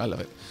amazing. I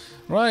love it.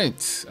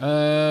 Right,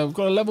 we've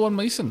got a level 1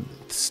 mason.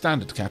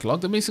 Standard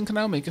catalogue. The mason can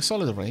now make a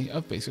solid array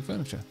of basic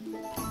furniture.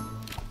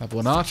 Level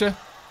 1 archer.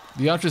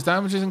 The archer's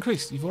damage is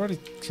increased. You've already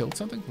killed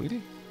something?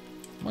 Really?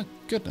 My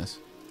goodness.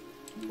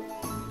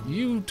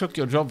 You took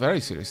your job very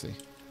seriously.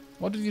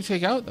 What did you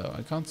take out, though?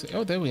 I can't see.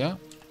 Oh, there we are.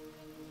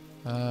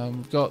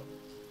 We've got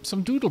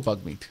some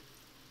doodlebug meat.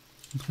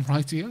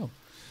 Rightio.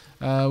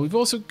 We've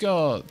also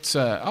got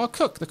our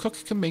cook. The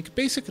cook can make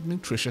basic and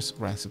nutritious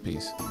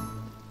recipes.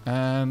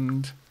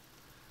 And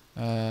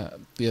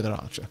the other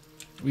archer.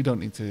 We don't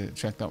need to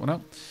check that one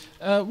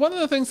out. One of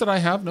the things that I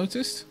have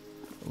noticed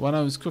when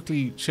I was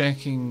quickly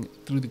checking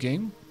through the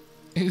game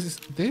is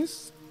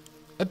there's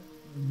a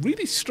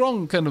really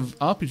strong kind of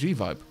RPG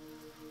vibe.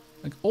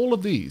 Like all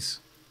of these.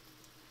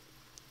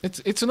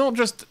 It's not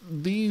just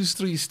these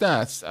 3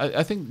 stats.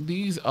 I think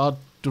these are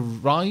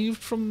derived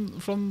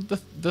from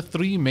the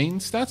 3 main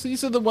stats.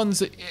 These are the ones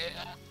that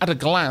at a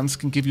glance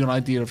can give you an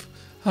idea of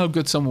how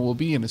good someone will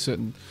be in a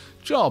certain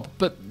job.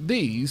 But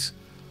these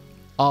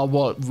are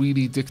what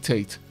really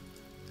dictate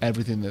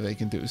everything that they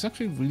can do. It's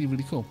actually really,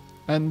 really cool.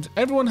 And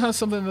everyone has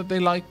something that they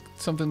like,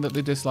 something that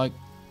they dislike,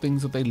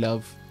 things that they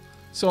love,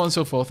 so on and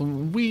so forth.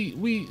 And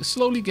we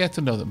slowly get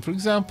to know them. For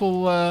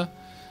example,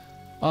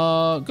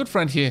 our good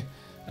friend here,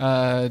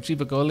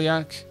 Jiva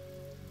Goliath,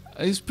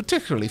 is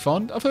particularly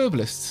fond of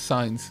herbalist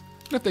signs.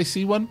 And if they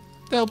see one,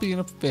 they'll be in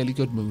a fairly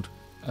good mood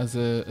as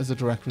a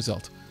direct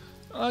result.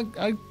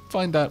 I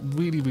find that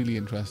really, really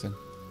interesting.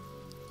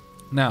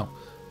 Now,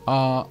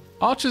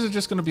 archers are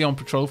just going to be on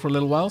patrol for a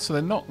little while, so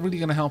they're not really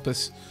going to help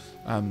us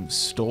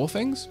store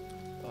things.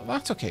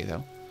 That's okay,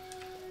 though.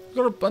 We've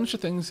got a bunch of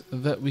things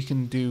that we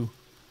can do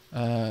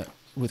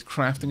with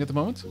crafting at the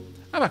moment.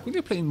 Aavak, will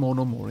you play more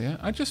Gnomoria?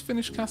 I just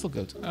finished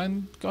Castlegoat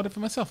and got it for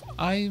myself.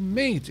 I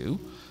may do.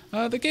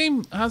 The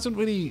game hasn't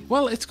really...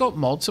 Well, it's got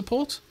mod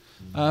support,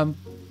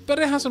 but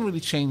it hasn't really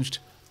changed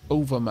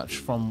over much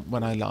from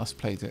when I last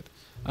played it.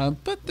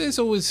 But there's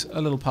always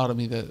a little part of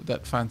me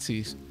that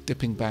fancies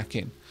dipping back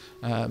in.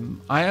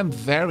 I am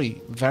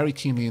very, very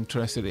keenly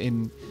interested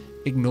in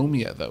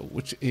Gnomoria, though,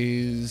 which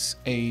is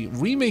a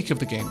remake of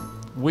the game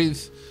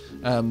with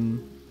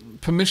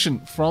permission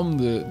from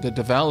the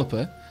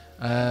developer.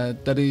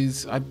 That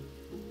is, I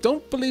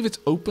don't believe it's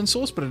open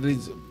source, but it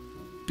is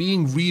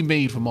being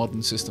remade for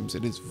modern systems.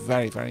 It is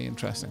very, very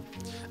interesting.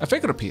 A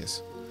figure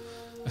appears,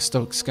 a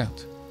stoic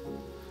scout.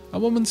 A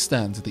woman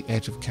stands at the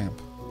edge of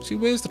camp. She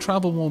wears the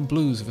travel-worn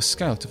blues of a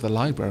scout of the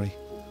library.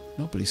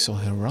 Nobody saw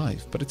her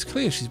arrive, but it's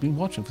clear she's been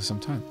watching for some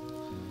time.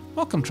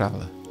 Welcome,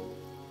 traveller.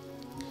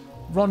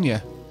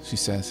 Ronya, she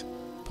says,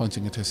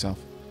 pointing at herself.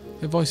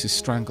 Her voice is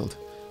strangled.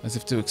 As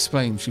if to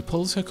explain, she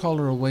pulls her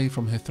collar away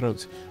from her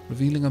throat,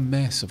 revealing a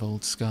mess of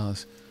old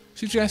scars.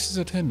 She gestures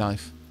at her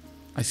knife.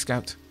 I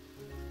scout.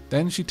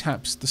 Then she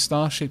taps the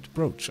star-shaped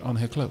brooch on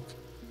her cloak.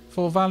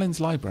 For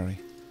Valin's library.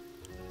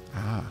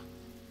 Ah.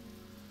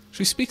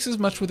 She speaks as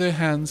much with her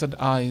hands and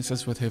eyes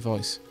as with her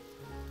voice.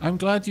 I'm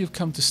glad you've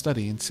come to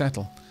study and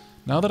settle.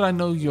 Now that I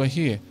know you are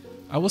here,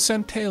 I will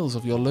send tales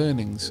of your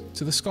learnings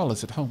to the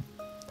scholars at home.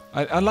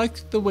 I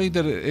like the way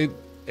that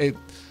it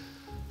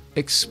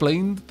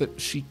explained that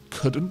she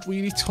couldn't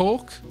really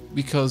talk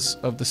because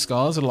of the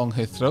scars along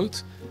her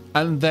throat,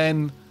 and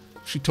then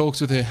she talks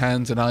with her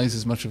hands and eyes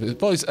as much of her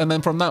voice, and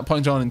then from that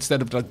point on,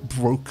 instead of like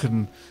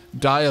broken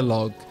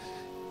dialogue,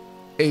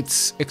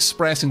 it's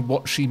expressing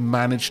what she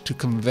managed to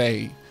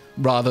convey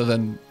rather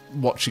than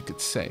what she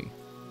could say.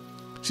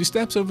 She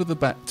steps over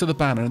to the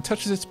banner and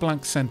touches its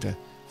blank center.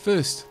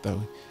 First,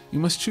 though, you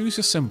must choose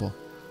your symbol.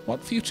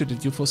 What future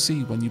did you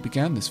foresee when you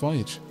began this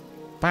voyage?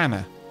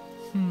 Banner.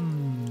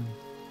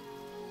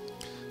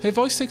 Her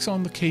voice takes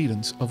on the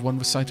cadence of one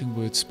reciting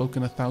words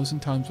spoken 1,000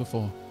 times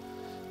before.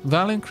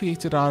 Valin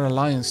created our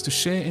alliance to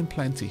share in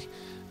plenty,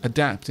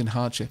 adapt in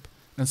hardship,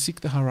 and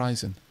seek the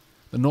horizon.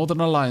 The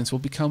Northern Alliance will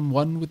become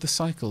one with the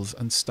cycles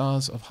and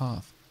stars of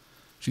Hearth.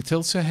 She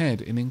tilts her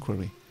head in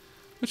inquiry.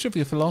 Which of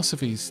your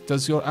philosophies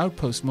does your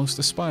outpost most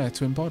aspire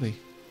to embody?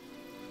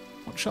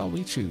 What shall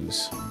we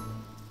choose?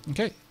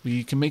 Okay,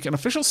 we can make an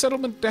official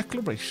settlement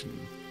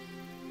declaration.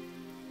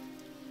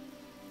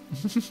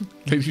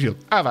 Lady Shield,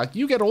 Aavak,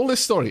 you get all this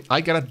story.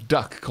 I get a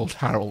duck called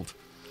Harold.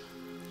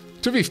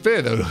 To be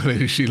fair, though,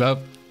 Lady Sheila,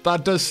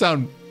 that does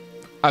sound...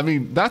 I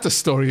mean, that's a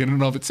story in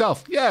and of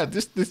itself. Yeah,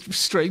 this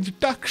strange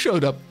duck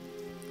showed up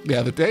the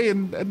other day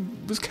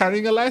and was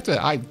carrying a letter.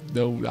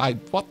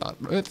 What on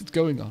earth is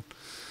going on?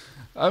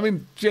 I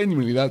mean,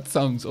 genuinely, that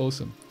sounds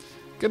awesome.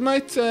 Good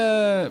night,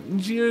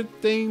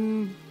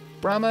 Njirdain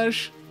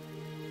Bramaj.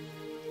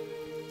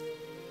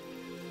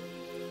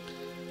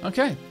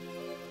 Okay.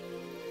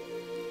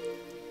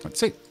 Let's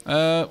see.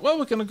 Well,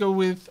 we're going to go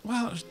with...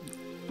 Well,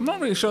 I'm not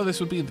really sure this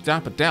would be the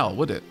Dapper Dell,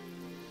 would it?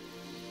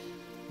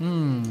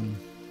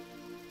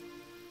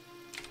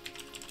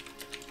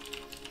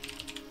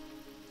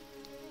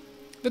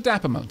 The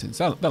Dapper Mountains.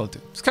 That'll do.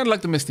 It's kind of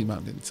like the Misty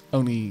Mountains,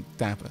 only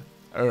dapper.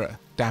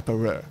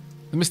 Dapperer.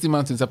 The Misty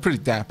Mountains are pretty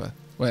dapper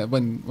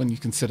when you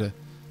consider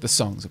the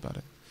songs about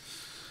it.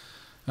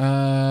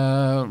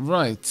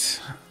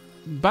 Right.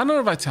 Banner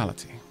of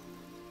Vitality.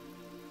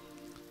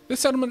 This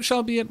settlement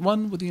shall be at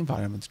one with the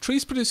environment.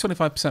 Trees produce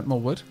 25%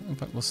 more wood. In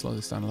fact, we'll slow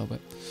this down a little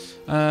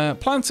bit.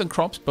 Plants and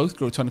crops both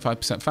grow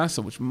 25%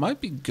 faster, which might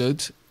be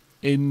good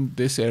in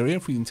this area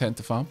if we intend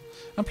to farm.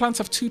 And plants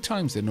have 2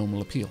 times their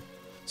normal appeal.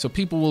 So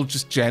people will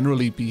just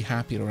generally be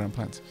happier around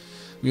plants.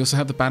 We also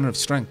have the Banner of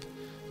Strength.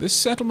 This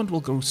settlement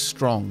will grow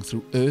strong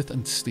through earth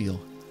and steel.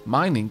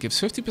 Mining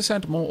gives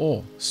 50% more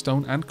ore,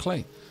 stone and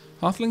clay.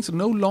 Halflings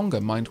no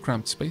longer mind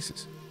cramped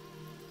spaces.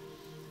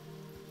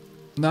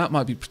 That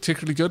might be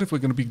particularly good if we're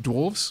going to be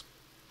dwarves.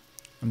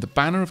 And the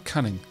Banner of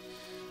Cunning.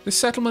 This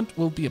settlement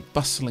will be a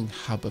bustling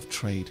hub of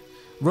trade.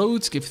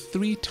 Roads give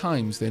 3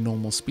 times their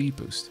normal speed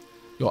boost.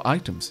 Your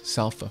items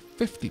sell for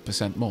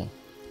 50% more.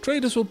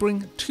 Traders will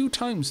bring 2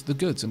 times the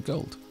goods and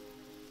gold.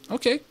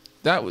 Okay,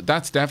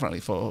 that's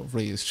definitely for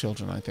Rhea's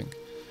children, I think.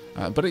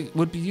 But it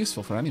would be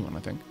useful for anyone,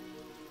 I think.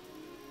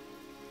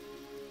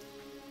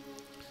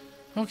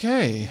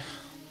 Okay.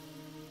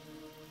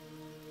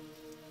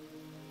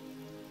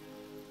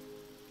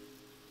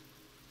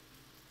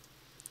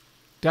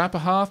 Dapper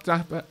Hearth,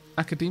 Dapper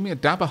Academia,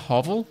 Dapper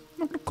Hovel? I'm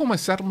not going to call my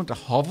settlement a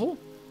hovel.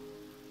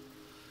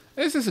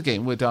 Is this a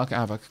game where Dark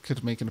Aavak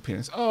could make an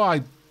appearance? Oh,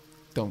 I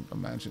don't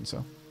imagine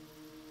so.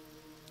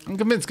 I'm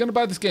convinced, going to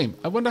buy this game.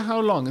 I wonder how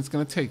long it's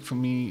going to take for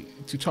me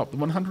to top the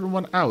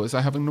 101 hours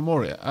I have in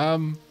Gnomoria.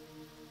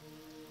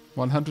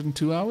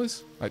 102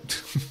 hours?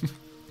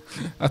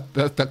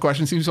 That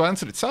question seems to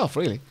answer itself,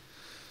 really.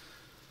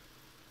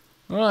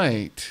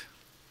 Right.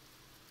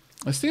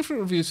 The Steam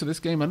reviews for this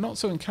game are not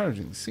so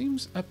encouraging.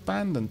 Seems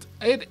abandoned.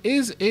 It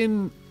is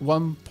in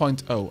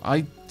 1.0.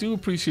 I do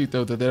appreciate,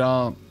 though, that there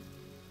are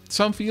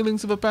some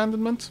feelings of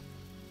abandonment.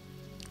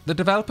 The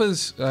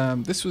developers,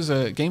 this was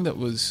a game that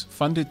was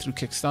funded through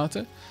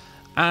Kickstarter,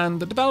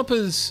 and the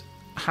developers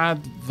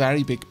had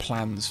very big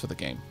plans for the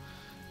game.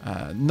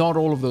 Not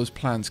all of those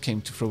plans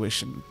came to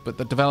fruition, but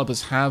the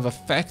developers have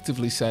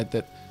effectively said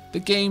that the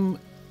game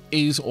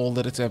is all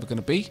that it's ever going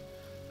to be,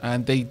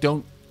 and they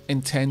don't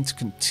intend to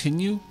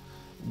continue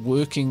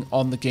working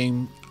on the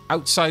game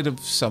outside of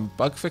some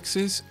bug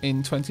fixes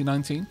in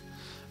 2019.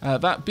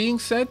 That being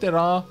said,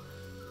 there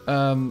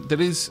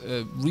is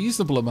a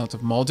reasonable amount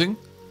of modding,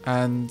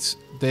 and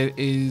there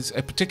is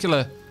a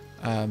particular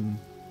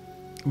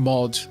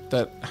mod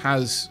that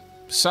has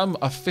some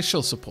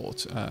official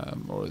support,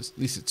 or at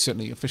least it's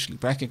certainly officially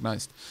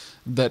recognized,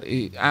 that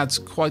it adds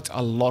quite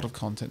a lot of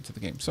content to the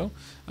game. So,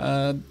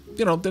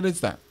 you know, there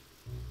is that.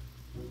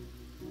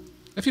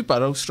 If you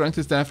burrow, strength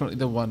is definitely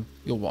the one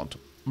you'll want.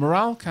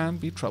 Morale can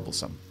be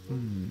troublesome.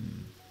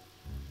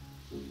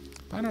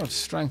 Banner of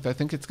Strength, I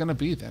think it's going to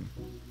be then.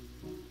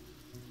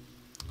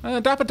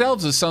 Dapper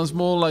Delvers sounds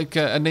more like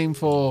a name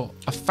for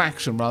a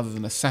faction rather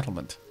than a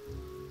settlement.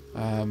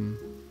 But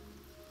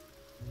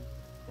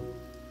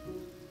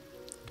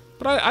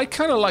I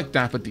kind of like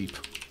Dapper Deep.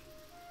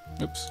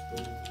 Oops.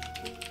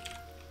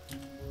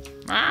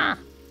 Ah!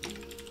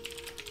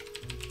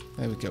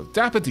 There we go.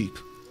 Dapper Deep.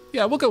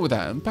 Yeah, we'll go with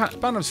that. And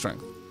Banner of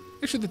Strength.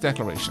 Issue the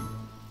declaration.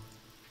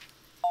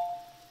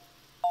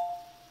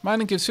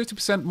 Mining gives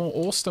 50% more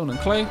ore, stone and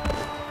clay.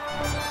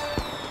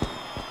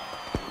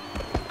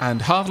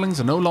 And halflings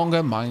are no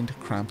longer mind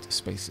cramped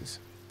spaces.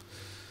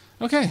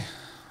 Okay.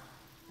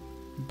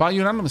 By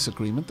unanimous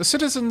agreement, the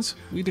citizens,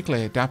 we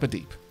declare Dapper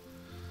Deep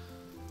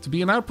to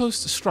be an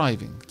outpost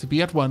striving to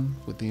be at one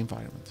with the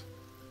environment.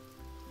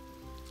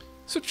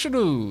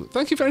 Sucharu,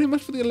 thank you very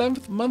much for the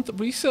 11th month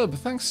resub.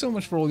 Thanks so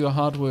much for all your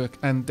hard work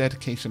and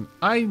dedication.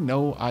 I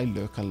know I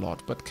lurk a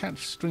lot, but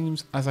catch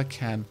streams as I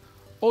can.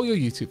 All your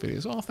YouTube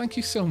videos. Oh, thank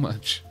you so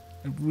much.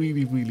 I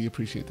really, really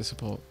appreciate the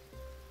support.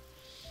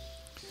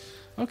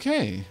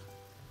 Okay.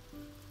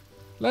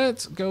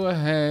 Let's go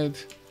ahead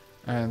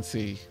and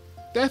see.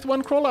 Death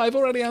One Crawler, I've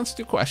already answered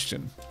your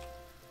question.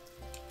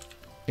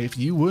 If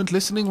you weren't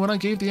listening when I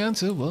gave the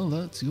answer, well,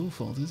 that's your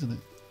fault, isn't it?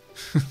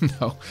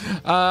 No.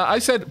 I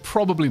said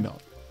probably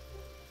not.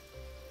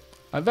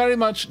 I very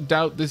much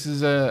doubt this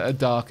is a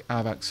Dark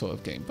Aavak sort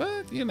of game,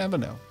 but you never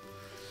know.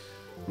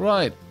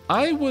 Right.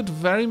 I would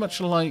very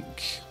much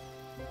like...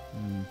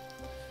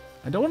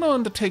 I don't want to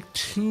undertake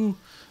too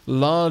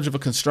large of a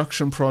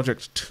construction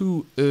project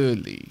too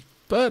early,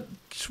 but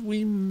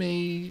we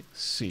may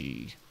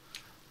see.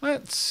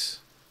 Let's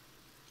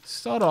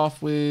start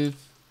off with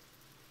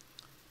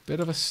a bit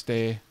of a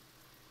stair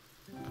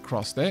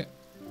across there.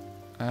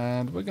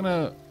 And we're going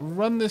to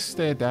run this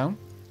stair down.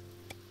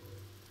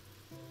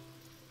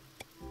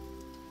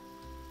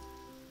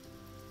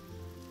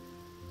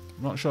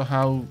 I'm not sure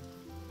how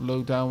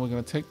low down we're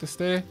going to take the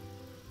stair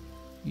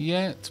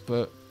yet,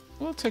 but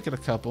we'll take it a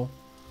couple.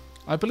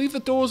 I believe the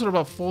doors are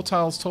about 4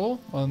 tiles tall.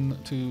 1,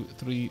 2,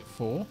 3,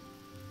 4,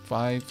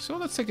 5. So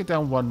let's take it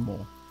down 1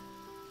 more.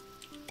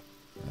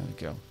 There we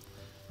go.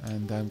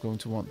 And I'm going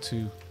to want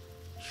to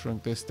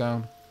shrink this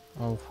down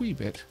a wee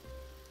bit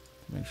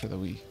to make sure that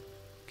we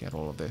get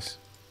all of this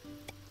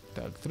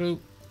dug through.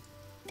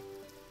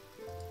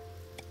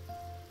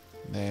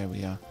 There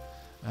we are.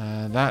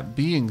 That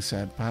being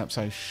said, perhaps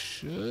I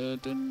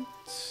shouldn't.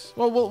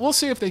 Well, we'll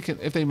see if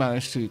they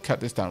manage to cut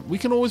this down. We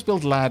can always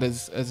build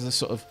ladders as a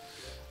sort of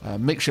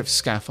makeshift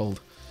scaffold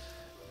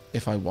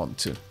if I want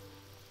to.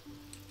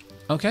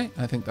 Okay,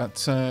 I think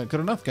that's good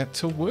enough. Get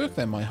to work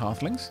then, my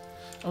Hearthlings.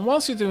 And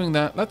whilst you're doing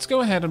that, let's go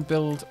ahead and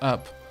build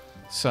up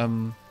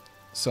some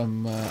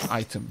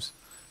items.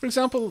 For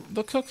example,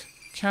 the cook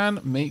can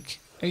make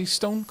a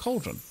stone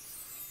cauldron.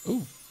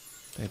 Ooh,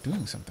 they're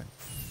doing something.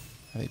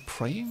 Are they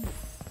praying?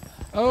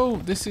 Oh,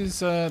 this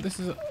is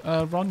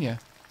Ronya.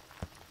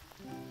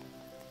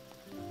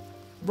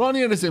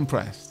 Ronya is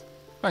impressed.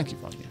 Thank you,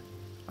 Ronya.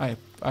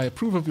 I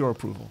approve of your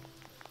approval.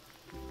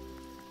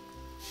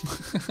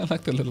 I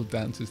like the little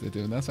dances they're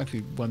doing. That's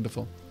actually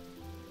wonderful.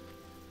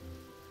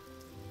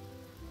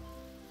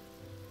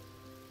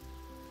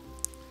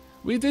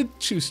 We did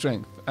choose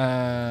strength.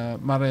 Marimimalu.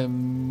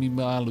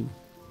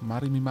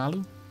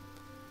 Marimimalu?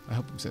 I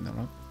hope I'm saying that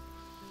right.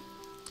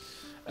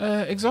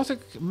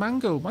 Exotic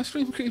mango. My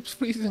stream keeps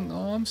freezing.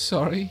 Oh, I'm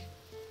sorry.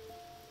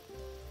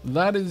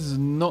 That is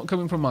not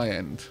coming from my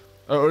end.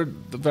 Or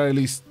at the very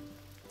least,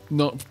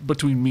 not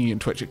between me and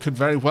Twitch. It could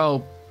very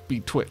well be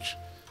Twitch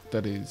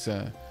that is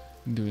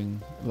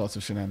doing lots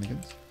of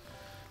shenanigans.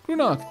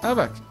 Grunark,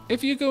 Aavak,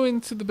 if you go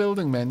into the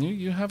building menu,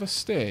 you have a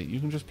stair you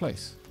can just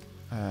place.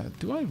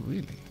 Do I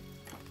really?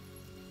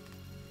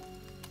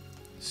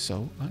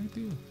 So I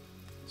do.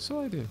 So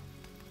I do.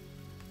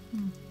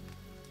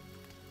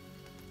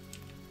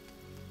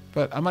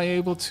 But am I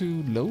able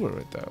to lower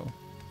it though?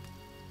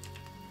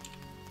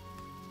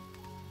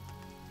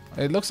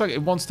 It looks like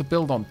it wants to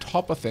build on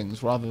top of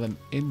things rather than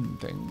in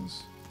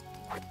things.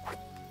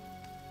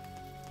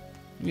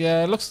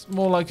 Yeah, it looks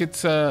more like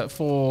it's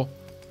for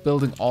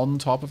building on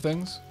top of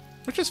things,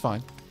 which is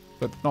fine,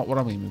 but not what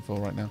I'm aiming for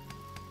right now.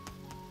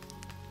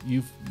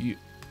 You've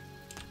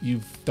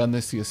done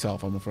this to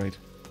yourself, I'm afraid.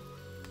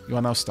 You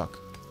are now stuck.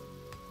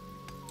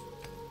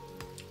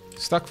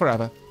 Stuck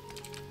forever.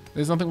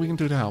 There's nothing we can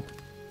do to help.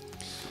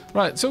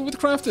 Right, so with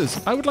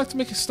crafters, I would like to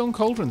make a stone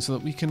cauldron so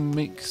that we can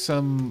make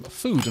some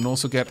food and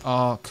also get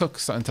our cook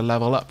starting to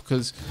level up.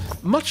 Because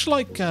much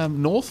like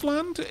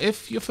Northland,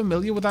 if you're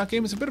familiar with that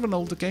game, it's a bit of an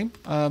older game,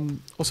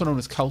 also known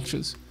as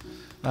Cultures.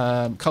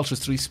 Cultures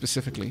 3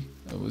 specifically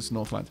was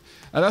Northland.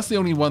 And that's the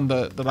only one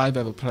that I've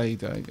ever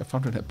played. I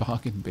found it in a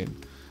bargain bin.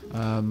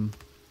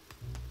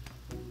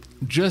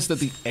 Just at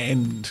the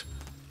end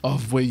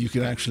of where you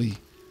could actually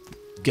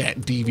get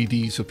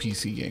DVDs for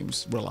PC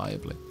games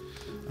reliably.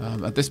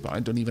 At this point,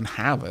 I don't even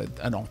have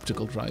an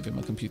optical drive in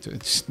my computer.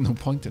 It's no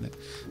point in it.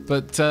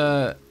 But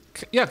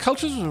yeah,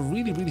 Cultures was a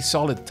really, really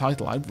solid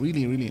title. I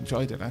really, really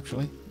enjoyed it,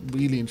 actually.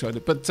 Really enjoyed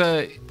it. But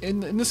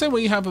in the same way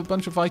you have a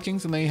bunch of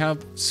Vikings and they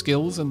have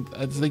skills, and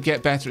as they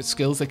get better at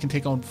skills, they can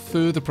take on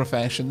further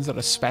professions that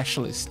are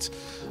specialists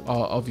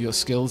of your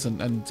skills,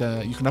 and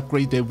you can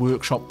upgrade their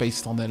workshop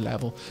based on their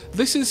level.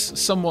 This is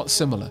somewhat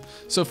similar.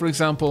 So, for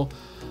example,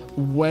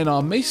 when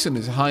our Mason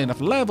is high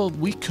enough level,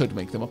 we could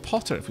make them a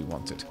potter if we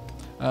wanted.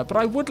 But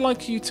I would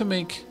like you to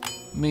make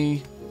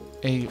me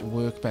a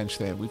workbench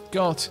there. We've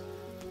got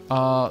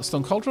our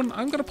stone cauldron.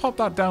 I'm going to pop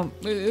that down.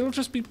 It'll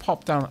just be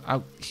popped down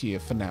out here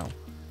for now.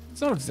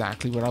 It's not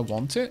exactly where I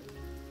want it,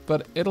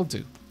 but it'll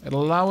do.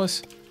 It'll allow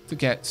us to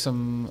get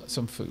some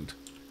food.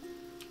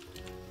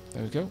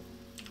 There we go.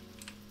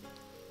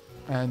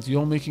 And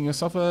you're making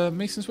yourself a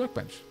mason's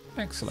workbench.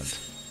 Excellent.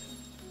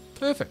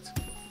 Perfect.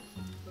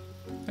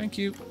 Thank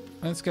you.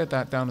 Let's get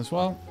that down as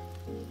well.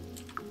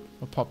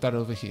 We'll pop that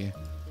over here.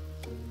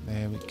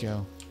 There we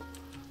go.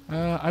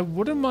 I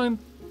wouldn't mind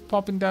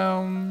popping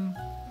down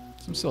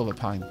some silver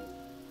pine.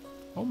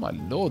 Oh my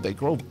lord, they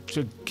grow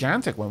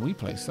gigantic when we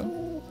place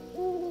them.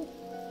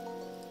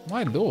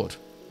 My lord.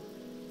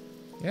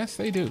 Yes,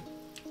 they do.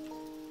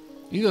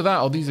 Either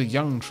that or these are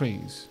young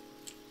trees.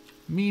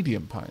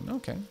 Medium pine,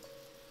 okay.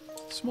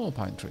 Small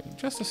pine tree,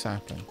 just a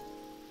sapling.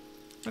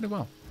 Very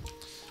well.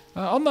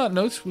 On that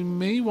note, we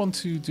may want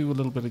to do a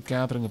little bit of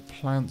gathering of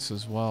plants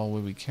as well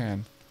where we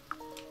can.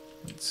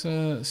 Let's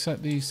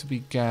set these to be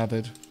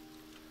gathered.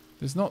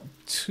 There's not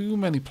too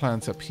many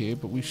plants up here,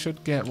 but we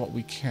should get what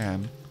we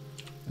can,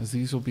 as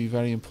these will be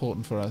very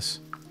important for us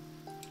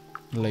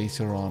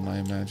later on, I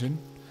imagine.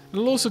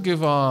 It'll also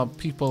give our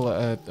people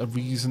a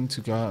reason to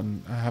go out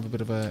and have a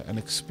bit of an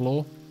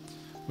explore,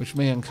 which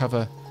may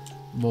uncover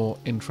more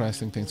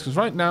interesting things. Because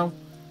right now,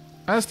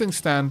 as things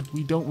stand,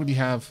 we don't really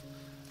have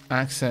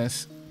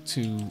access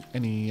to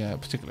any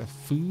particular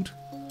food,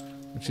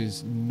 which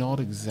is not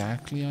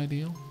exactly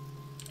ideal.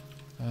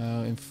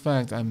 In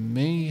fact, I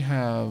may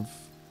have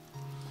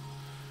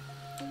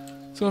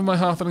some of my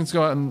halflings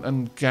go out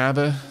and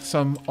gather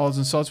some odds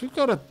and sods. We've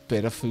got a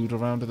bit of food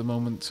around at the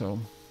moment, so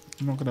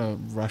I'm not going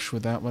to rush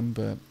with that one,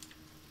 but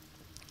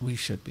we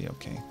should be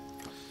okay.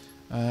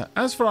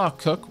 As for our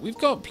cook, we've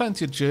got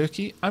plenty of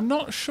jerky. I'm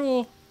not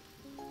sure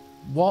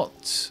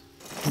what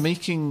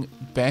making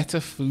better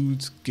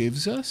foods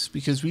gives us,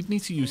 because we'd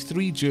need to use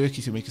 3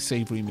 jerky to make a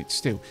savoury meat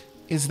stew.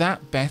 Is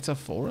that better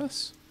for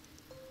us?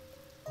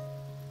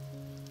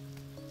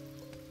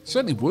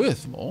 Certainly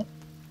worth more.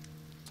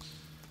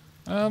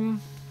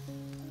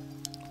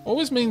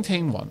 Always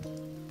maintain one.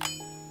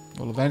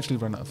 We'll eventually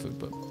run out of food,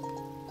 but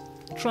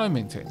try and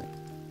maintain it.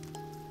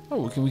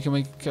 Oh, we can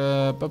make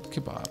bub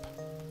kebab.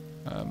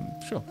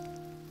 Sure.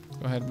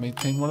 Go ahead and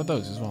maintain one of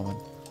those as well then.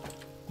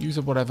 Use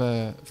up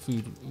whatever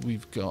food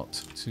we've got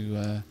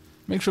to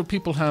make sure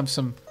people have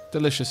some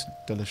delicious,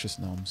 delicious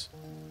gnomes.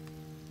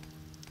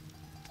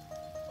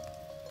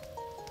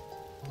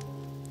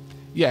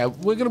 Yeah,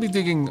 we're going to be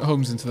digging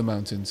homes into the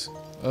mountains.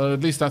 At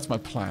least that's my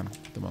plan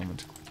at the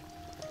moment.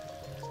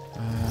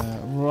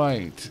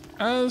 Right.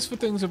 As for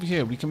things over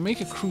here, we can make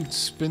a crude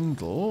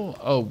spindle.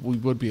 Oh, we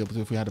would be able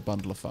to if we had a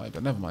bundle of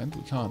fibre. Never mind,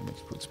 we can't make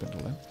a crude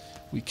spindle then.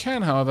 We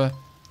can, however,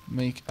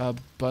 make a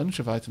bunch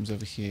of items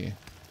over here.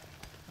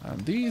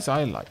 And these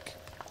I like.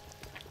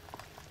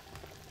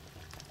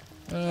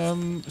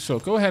 So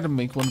go ahead and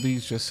make one of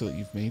these just so that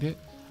you've made it.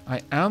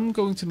 I am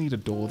going to need a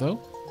door though.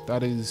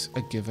 That is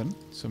a given.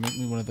 So make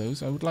me one of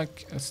those. I would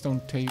like a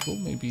stone table,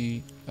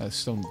 maybe a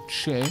stone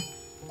chair,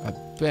 a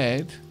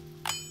bed,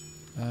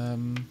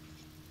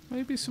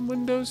 maybe some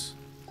windows.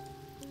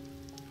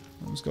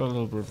 It's got a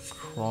little bit of a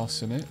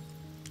cross in it.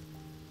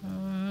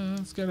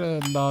 Let's get a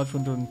large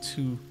window and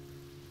two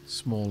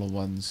smaller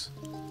ones.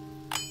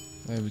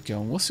 There we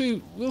go. And we'll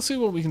see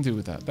what we can do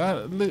with that.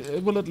 That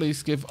will at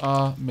least give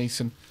our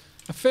mason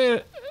a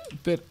fair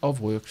bit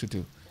of work to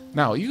do.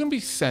 Now, are you going to be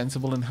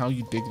sensible in how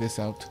you dig this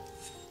out?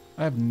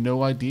 I have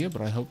no idea,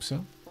 but I hope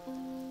so.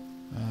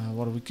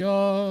 What have we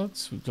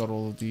got? We've got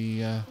all of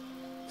the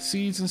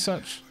seeds and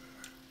such.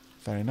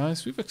 Very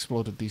nice. We've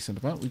explored a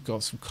decent amount. We've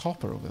got some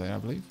copper over there, I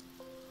believe.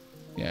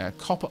 Yeah,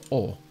 copper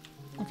ore.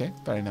 Okay,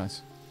 very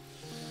nice.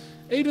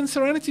 Aiden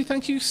Serenity,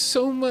 thank you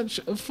so much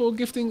for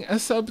gifting a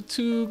sub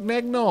to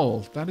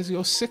Negnol. That is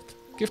your 6th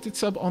gifted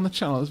sub on the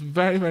channel. It's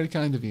very, very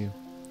kind of you.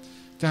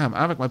 Damn,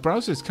 Aavak, my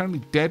browser is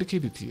currently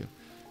dedicated to you.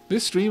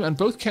 This stream and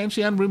both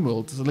Kenshi and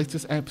Rimworld is the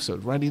latest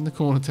episode, ready in the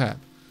corner tab.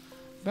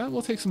 That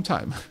will take some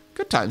time.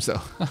 Good times,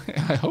 though.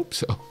 I hope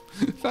so.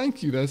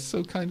 Thank you. That's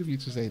so kind of you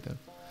to say, though.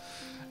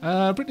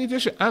 Brittany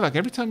Disher, Aavak,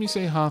 every time you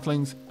say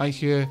halflings, I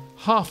hear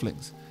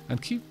halflings and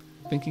keep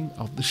thinking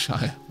of the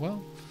Shire.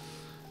 Well,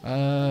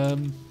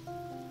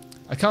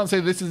 I can't say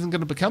this isn't going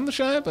to become the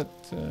Shire, but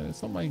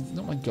it's not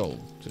my goal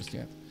just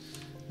yet.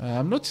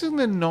 I'm noticing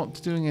they're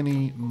not doing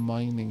any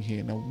mining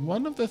here. Now,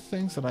 one of the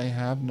things that I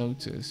have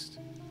noticed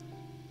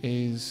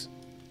is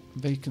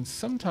they can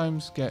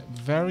sometimes get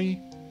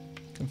very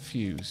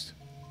confused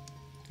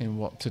in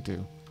what to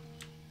do.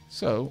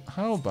 So,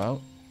 how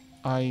about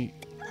I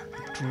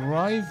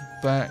drive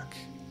back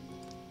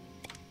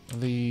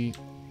the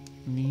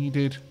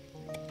needed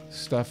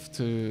stuff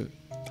to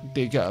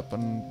dig up,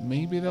 and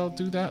maybe they'll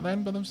do that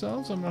then by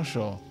themselves? I'm not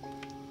sure.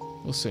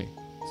 We'll see.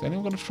 Is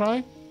anyone going to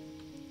try?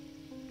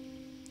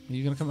 Are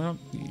you going to come out?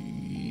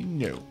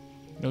 No.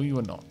 No, you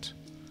are not.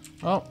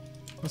 Well,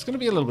 it's going to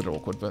be a little bit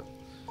awkward, but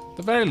at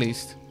the very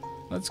least,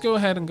 let's go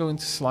ahead and go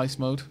into slice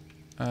mode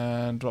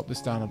and drop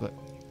this down a bit.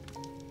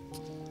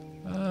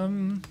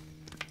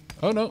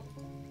 Oh no.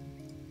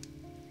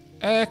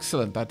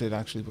 Excellent. That did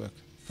actually work.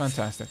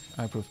 Fantastic.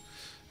 I approve.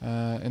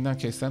 In that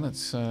case then,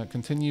 let's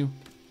continue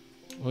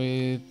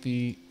with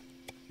the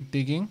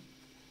digging.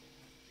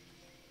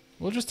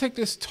 We'll just take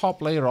this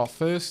top layer off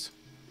first,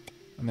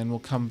 and then we'll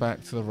come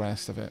back to the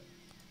rest of it.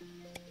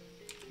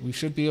 We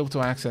should be able to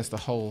access the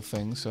whole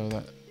thing, so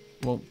that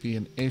won't be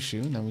an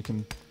issue. And then we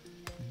can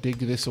dig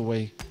this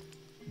away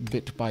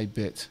bit by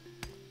bit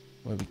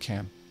where we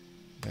can.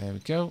 There we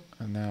go.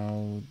 And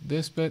now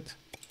this bit.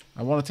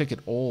 I want to take it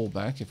all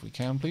back if we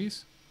can,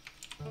 please.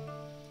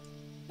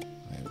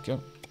 There we go.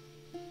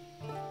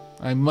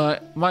 I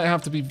might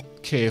have to be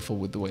careful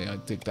with the way I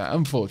dig that,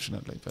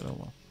 unfortunately, but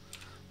oh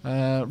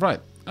well.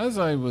 Right, as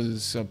I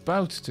was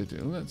about to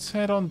do, let's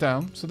head on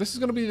down. So this is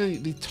going to be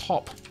the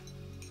top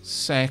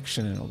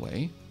section in a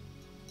way.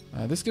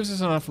 This gives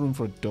us enough room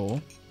for a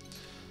door.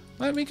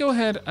 Let me go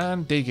ahead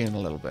and dig in a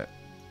little bit.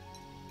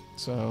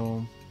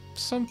 So,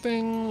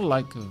 something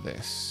like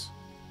this.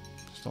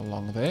 Just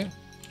along there.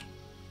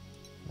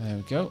 There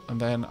we go.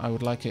 And then I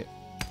would like it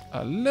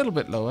a little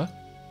bit lower.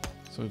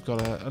 So we've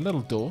got a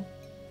little door.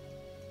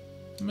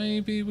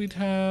 Maybe we'd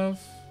have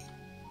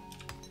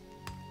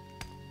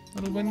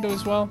a little window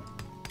as well.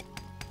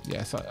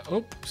 Yes,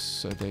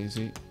 oops, a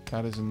daisy.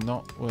 That is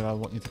not where I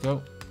want you to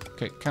go.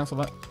 Okay, cancel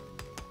that.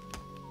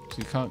 So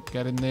you can't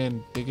get in there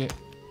and dig it.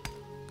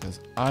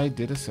 Because I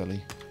did a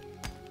silly.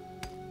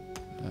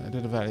 I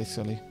did a very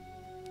silly.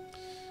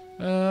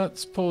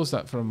 Let's pause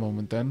that for a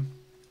moment then.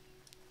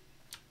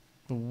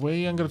 The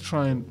way I'm going to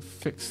try and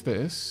fix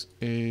this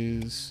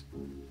is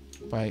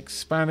by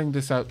expanding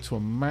this out to a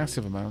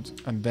massive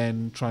amount and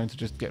then trying to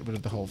just get rid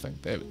of the whole thing.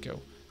 There we go.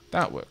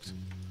 That worked.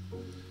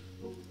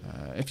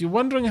 If you're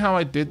wondering how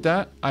I did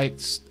that, I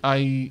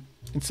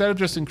instead of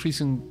just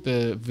increasing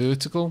the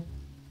vertical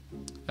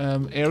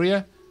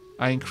area,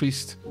 I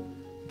increased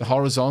the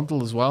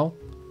horizontal as well,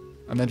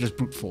 and then just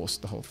brute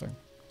forced the whole thing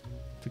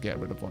to get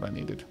rid of what I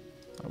needed.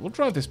 We'll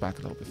drive this back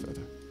a little bit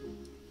further.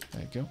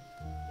 There you go.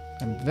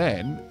 And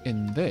then,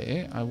 in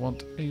there, I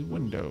want a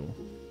window.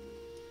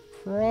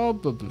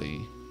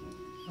 Probably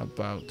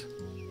about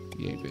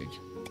yay big.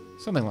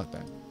 Something like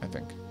that, I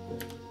think.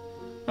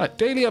 Right,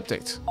 daily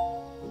update.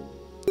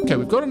 Okay,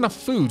 we've got enough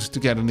food to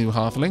get a new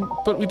halfling,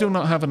 but we do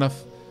not have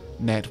enough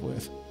net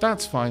worth.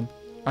 That's fine.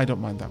 I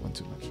don't mind that one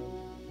too much.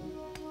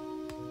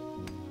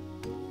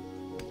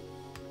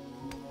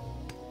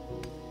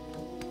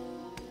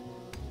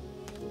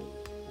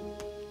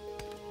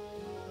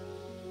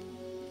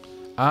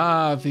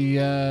 Ah,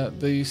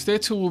 the stair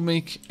tool will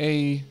make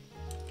a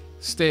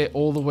stair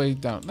all the way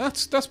down.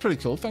 That's pretty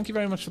cool. Thank you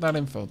very much for that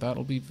info.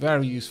 That'll be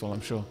very useful,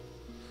 I'm sure.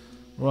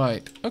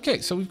 Right. Okay,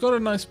 so we've got a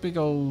nice big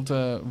old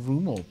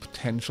room, or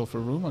potential for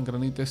a room. I'm going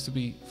to need this to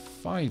be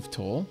 5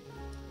 tall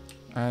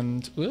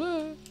and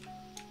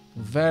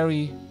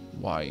very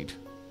wide.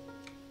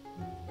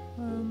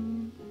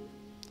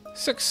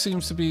 6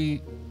 seems to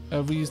be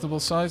a reasonable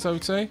size, I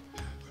would say.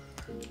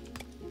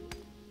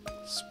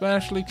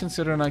 Especially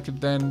considering I could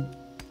then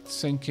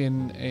sink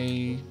in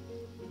a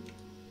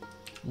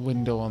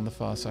window on the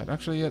far side.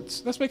 Actually,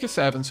 let's make it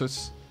 7, so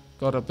it's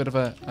got a bit of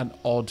an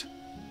odd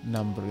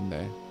number in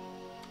there.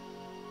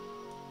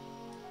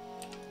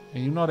 Are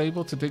you not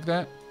able to dig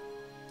that?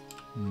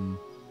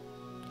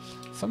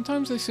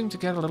 Sometimes they seem to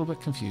get a little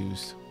bit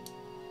confused.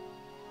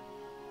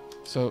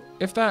 So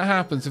if that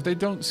happens, if they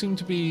don't seem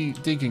to be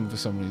digging for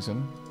some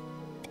reason,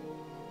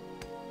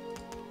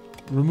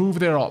 remove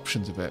their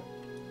options a bit.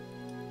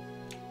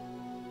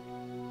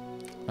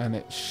 And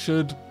it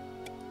should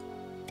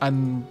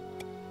unblock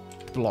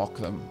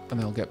them, and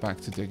they'll get back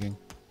to digging.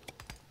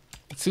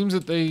 It seems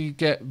that they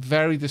get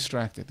very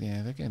distracted.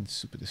 Yeah, they're getting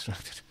super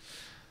distracted.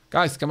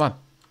 Guys, come on.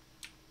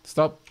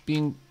 Stop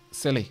being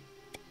silly.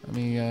 Let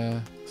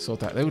me sort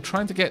that. They were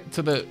trying to get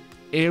to the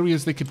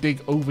areas they could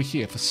dig over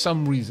here for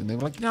some reason. They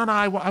were like, no,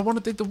 I want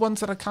to dig the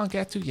ones that I can't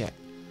get to yet.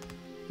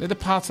 They're the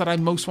parts that I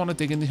most want to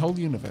dig in the whole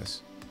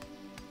universe.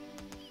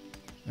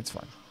 It's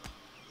fine.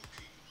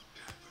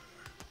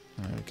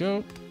 There we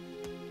go.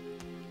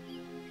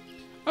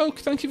 Oak,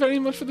 thank you very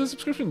much for the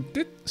subscription.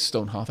 Did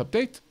Stonehearth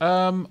update?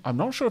 I'm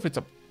not sure if it's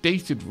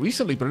updated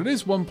recently, but it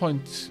is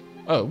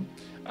 1.0.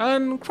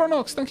 And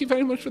Chronox, thank you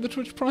very much for the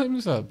Twitch Prime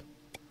sub.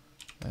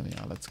 There we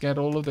are. Let's get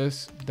all of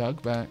this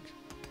dug back.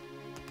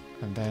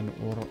 And then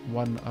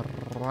one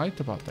right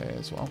about there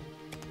as well.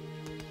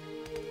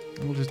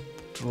 And we'll just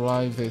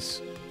drive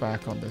this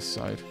back on this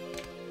side.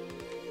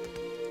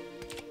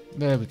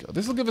 There we go.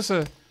 This will give us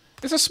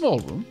it's a small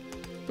room,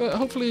 but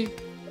hopefully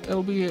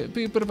it'll be a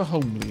bit of a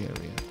homely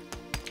area.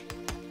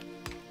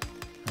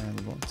 And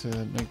we want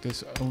to make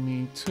this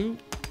only 2.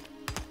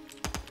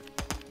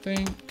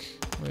 Think.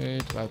 Where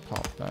did I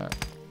pop that?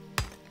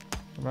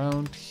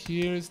 Around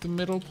here is the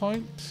middle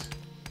point.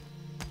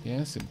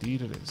 Yes,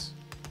 indeed it is.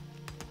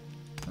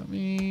 Let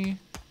me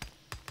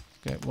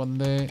get one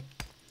there,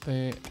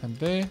 there, and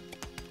there.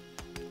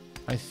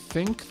 I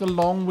think the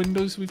long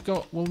windows we've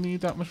got will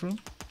need that much room.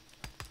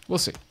 We'll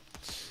see.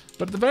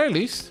 But at the very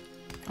least,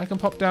 I can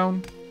pop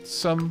down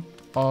some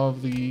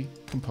of the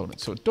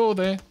components. So a door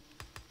there.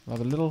 I'll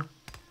have a little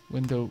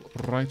window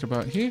right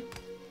about here.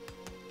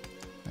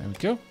 There we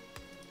go.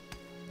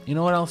 You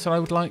know what else I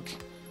would like?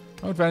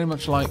 I would very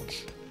much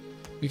like...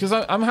 Because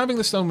I'm having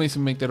the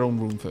stonemason make their own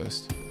room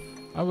first.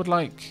 I would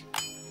like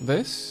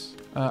this.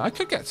 I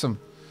could get some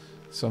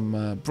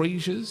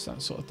braziers,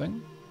 that sort of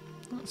thing.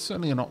 That's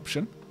certainly an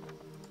option.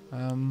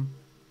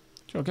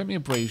 Sure, get me a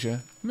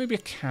brazier. Maybe a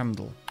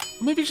candle.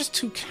 Maybe just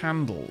 2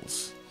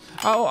 candles.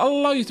 I'll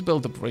allow you to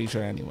build the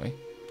brazier anyway.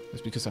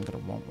 Just because I'm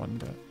going to want one,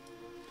 but...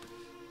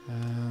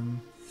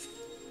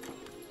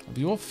 have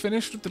you all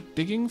finished with the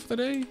digging for the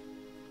day?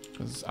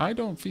 Because I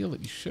don't feel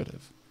that you should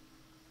have.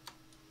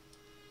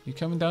 You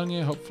coming down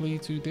here hopefully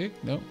to dig?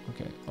 No?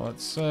 Okay. Well,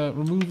 let's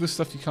remove the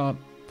stuff you can't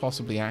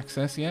possibly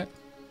access yet.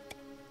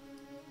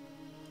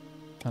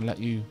 And let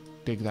you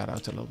dig that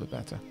out a little bit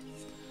better.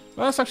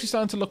 Well, that's actually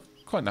starting to look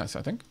quite nice,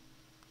 I think.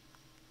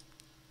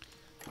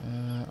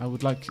 I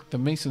would like the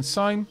mason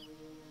sign.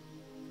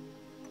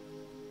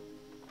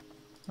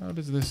 How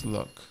does this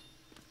look?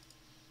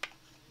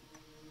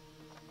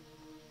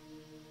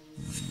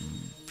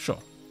 Sure.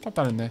 Pop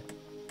that in there.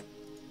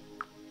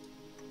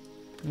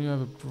 You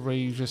have a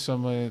brazier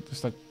somewhere,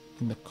 just like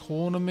in the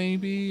corner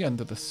maybe,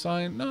 under the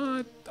sign.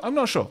 No, I'm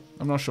not sure.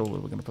 I'm not sure where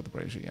we're going to put the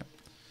brazier yet.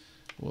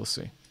 We'll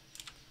see.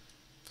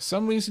 For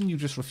some reason, you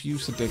just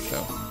refuse to dig,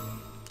 though.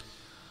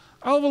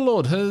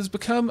 Overlord has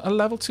become a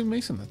level 2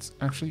 mason. That's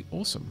actually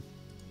awesome.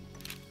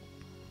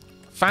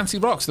 Fancy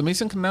rocks. The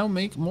mason can now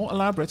make more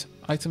elaborate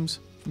items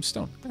from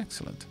stone.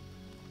 Excellent.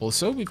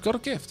 Also, we've got a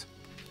gift.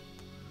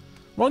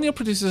 Ronya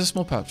produces a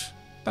small pouch.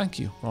 Thank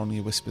you,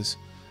 Ronya whispers.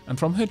 And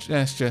from her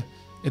gesture,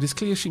 it is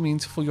clear she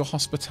means for your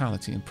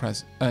hospitality and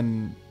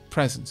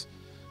presence.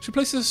 She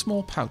places a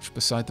small pouch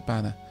beside the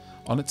banner.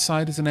 On its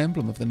side is an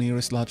emblem of the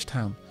nearest large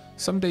town,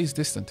 some days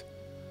distant.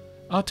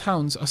 Our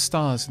towns are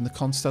stars in the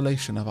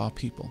constellation of our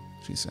people,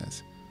 she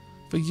says.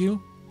 For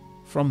you,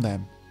 from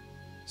them,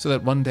 so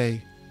that one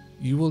day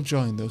you will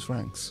join those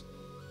ranks.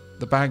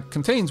 The bag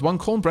contains 1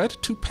 cornbread,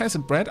 2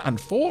 peasant bread, and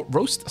 4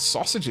 roast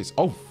sausages.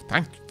 Oh,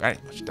 thank you very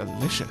much.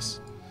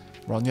 Delicious.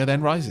 Ronya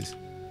then rises.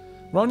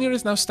 Ronya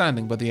is now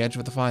standing by the edge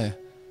of the fire.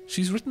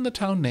 She's written the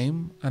town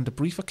name and a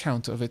brief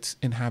account of its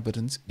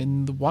inhabitants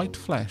in the white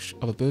flesh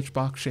of a birch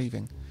bark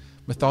shaving.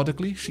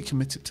 Methodically, she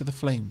commits it to the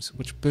flames,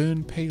 which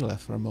burn paler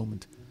for a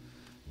moment.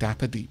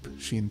 Dapper deep,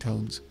 she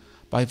intones.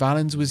 By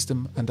Valen's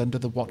wisdom and under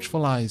the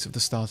watchful eyes of the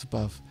stars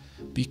above,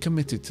 be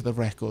committed to the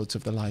records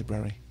of the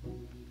library.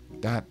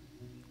 That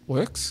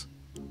works?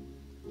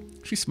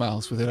 She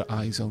smiles with her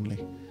eyes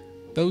only.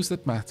 Those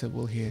that matter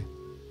will hear.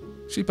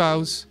 She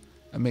bows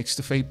and makes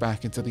to fade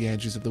back into the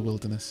edges of the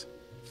wilderness.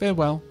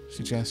 Farewell,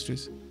 she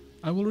gestures.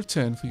 I will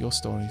return for your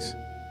stories.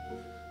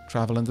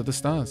 Travel under the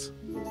stars.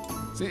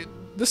 See,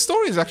 the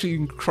story is actually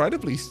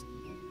incredibly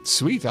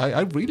sweet.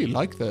 I really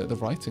like the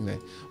writing there.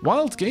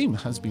 Wild game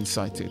has been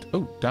sighted.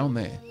 Oh, down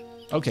there.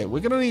 Okay, we're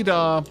going to need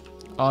our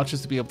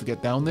archers to be able to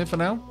get down there for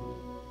now.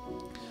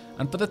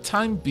 And for the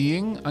time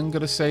being, I'm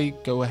going to say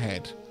go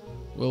ahead.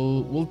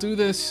 We'll do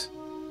this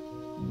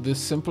the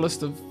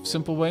simplest of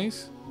simple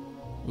ways.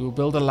 We will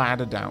build a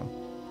ladder down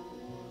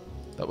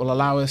that will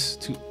allow us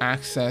to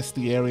access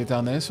the area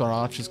down there so our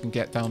archers can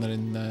get down there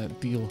and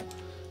deal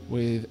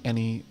with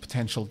any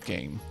potential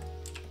game.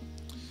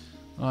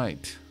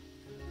 Right.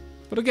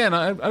 But again,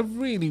 I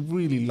really,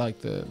 really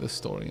like the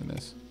story in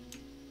this.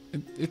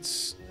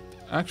 It's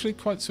actually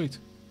quite sweet.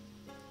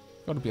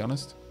 Gotta be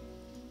honest.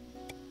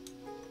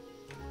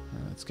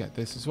 Let's get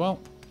this as well.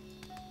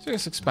 So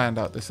let's expand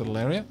out this little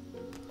area.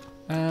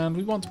 And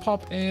we want to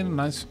pop in a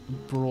nice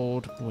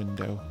broad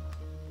window.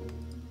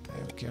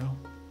 There we go.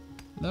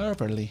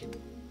 Lovely.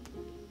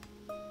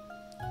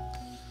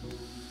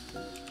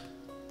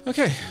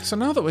 Okay, so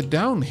now that we're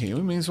down here,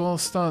 we may as well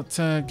start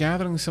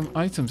gathering some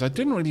items. I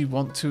didn't really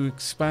want to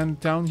expand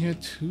down here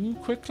too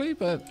quickly,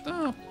 but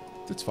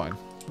it's fine.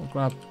 We'll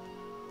grab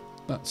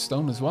that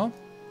stone as well.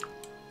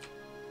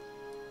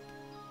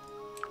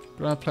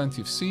 Grab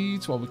plenty of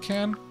seeds while we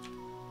can.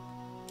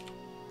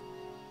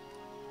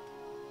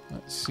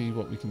 Let's see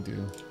what we can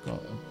do.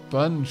 Got a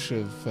bunch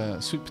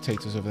of sweet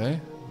potatoes over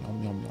there.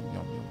 Yum, yum, yum,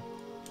 yum, yum.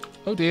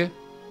 Oh dear.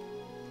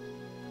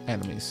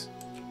 Enemies.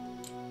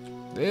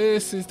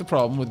 This is the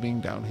problem with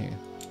being down here.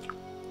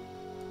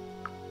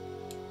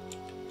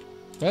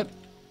 But,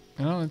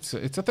 you know, it's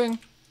a thing.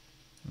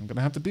 I'm going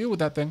to have to deal with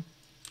that thing.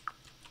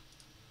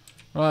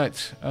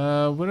 Right.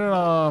 Where are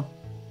our...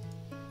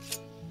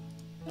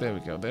 There we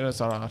go.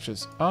 There's our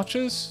archers.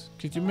 Archers,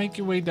 could you make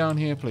your way down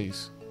here,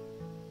 please?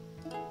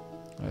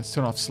 Let's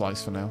turn off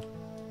slice for now.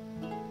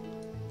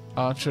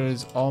 Archer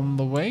is on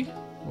the way.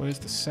 Where's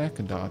the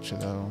second archer,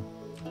 though?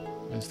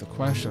 There's the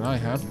question I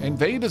have.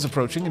 Invaders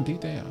approaching.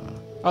 Indeed they are.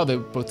 Oh, they're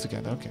both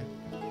together. Okay.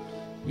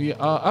 We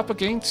are up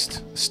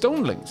against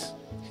Stonelings.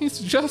 He's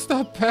just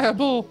a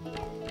pebble.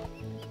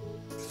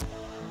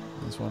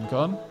 There's one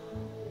gone.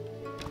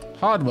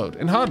 Hard mode.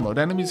 In hard mode,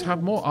 enemies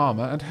have more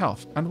armor and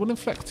health and will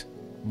inflict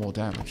more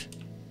damage.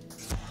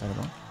 There we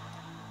go.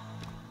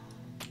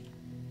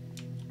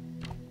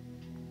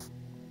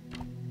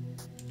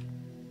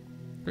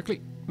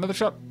 Quickly. Another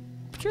shot.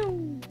 There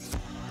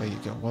you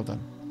go. Well done.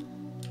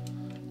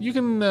 You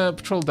can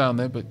patrol down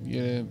there, but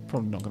you're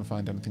probably not going to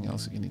find anything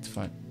else that you need to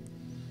fight.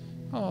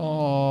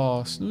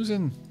 Oh,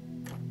 snoozing.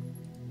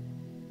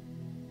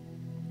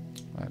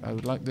 Right, I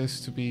would like this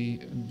to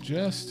be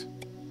just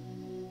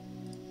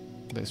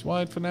this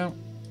wide for now.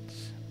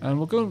 And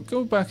we'll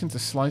go back into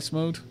slice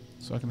mode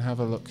so I can have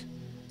a look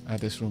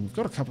at this room. We've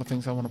got a couple of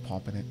things I want to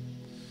pop in it.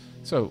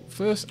 So,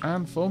 first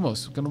and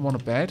foremost, we're going to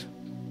want a bed.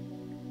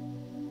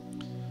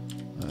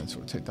 Let's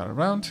rotate that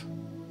around.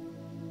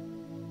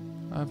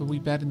 I have a wee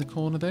bed in the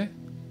corner there.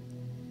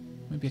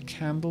 Maybe a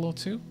candle or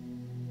two.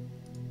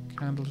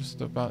 Candle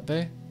just about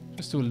there.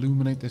 Just to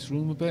illuminate this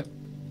room a bit.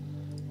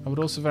 I would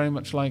also very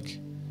much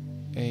like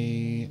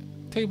a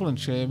table and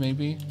chair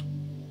maybe.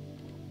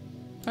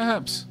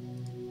 Perhaps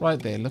right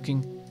there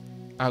looking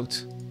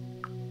out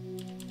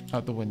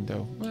the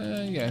window.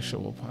 Yeah,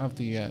 sure. We'll have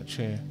the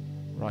chair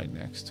right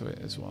next to it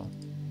as well.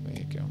 There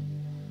you go.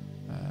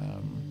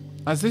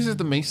 As this is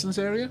the mason's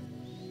area,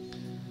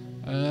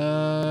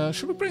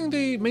 should we bring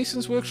the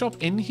mason's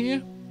workshop in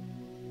here?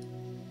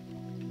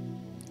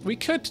 We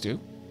could do.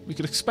 We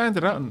could expand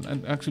it out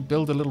and actually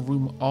build a little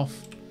room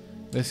off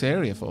this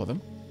area for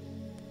them.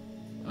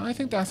 I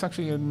think that's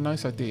actually a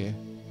nice idea.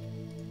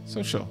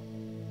 So sure.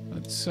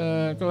 Let's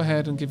go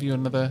ahead and give you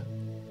another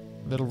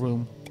little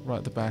room right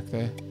at the back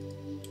there.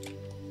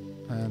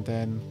 And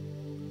then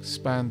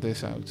expand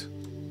this out.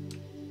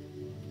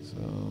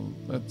 So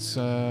let's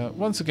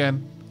once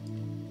again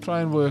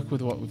try and work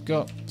with what we've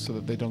got so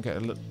that they don't get a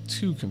little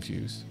too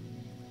confused.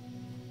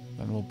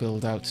 Then we'll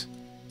build out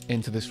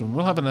into this room.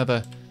 We'll have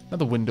another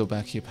window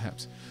back here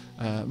perhaps.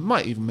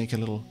 Might even make a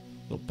little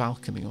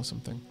balcony or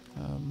something.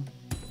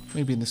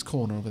 Maybe in this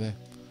corner over there.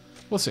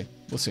 We'll see.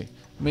 We'll see.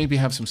 Maybe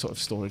have some sort of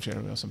storage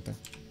area or something.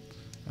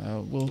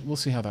 We'll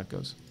see how that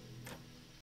goes.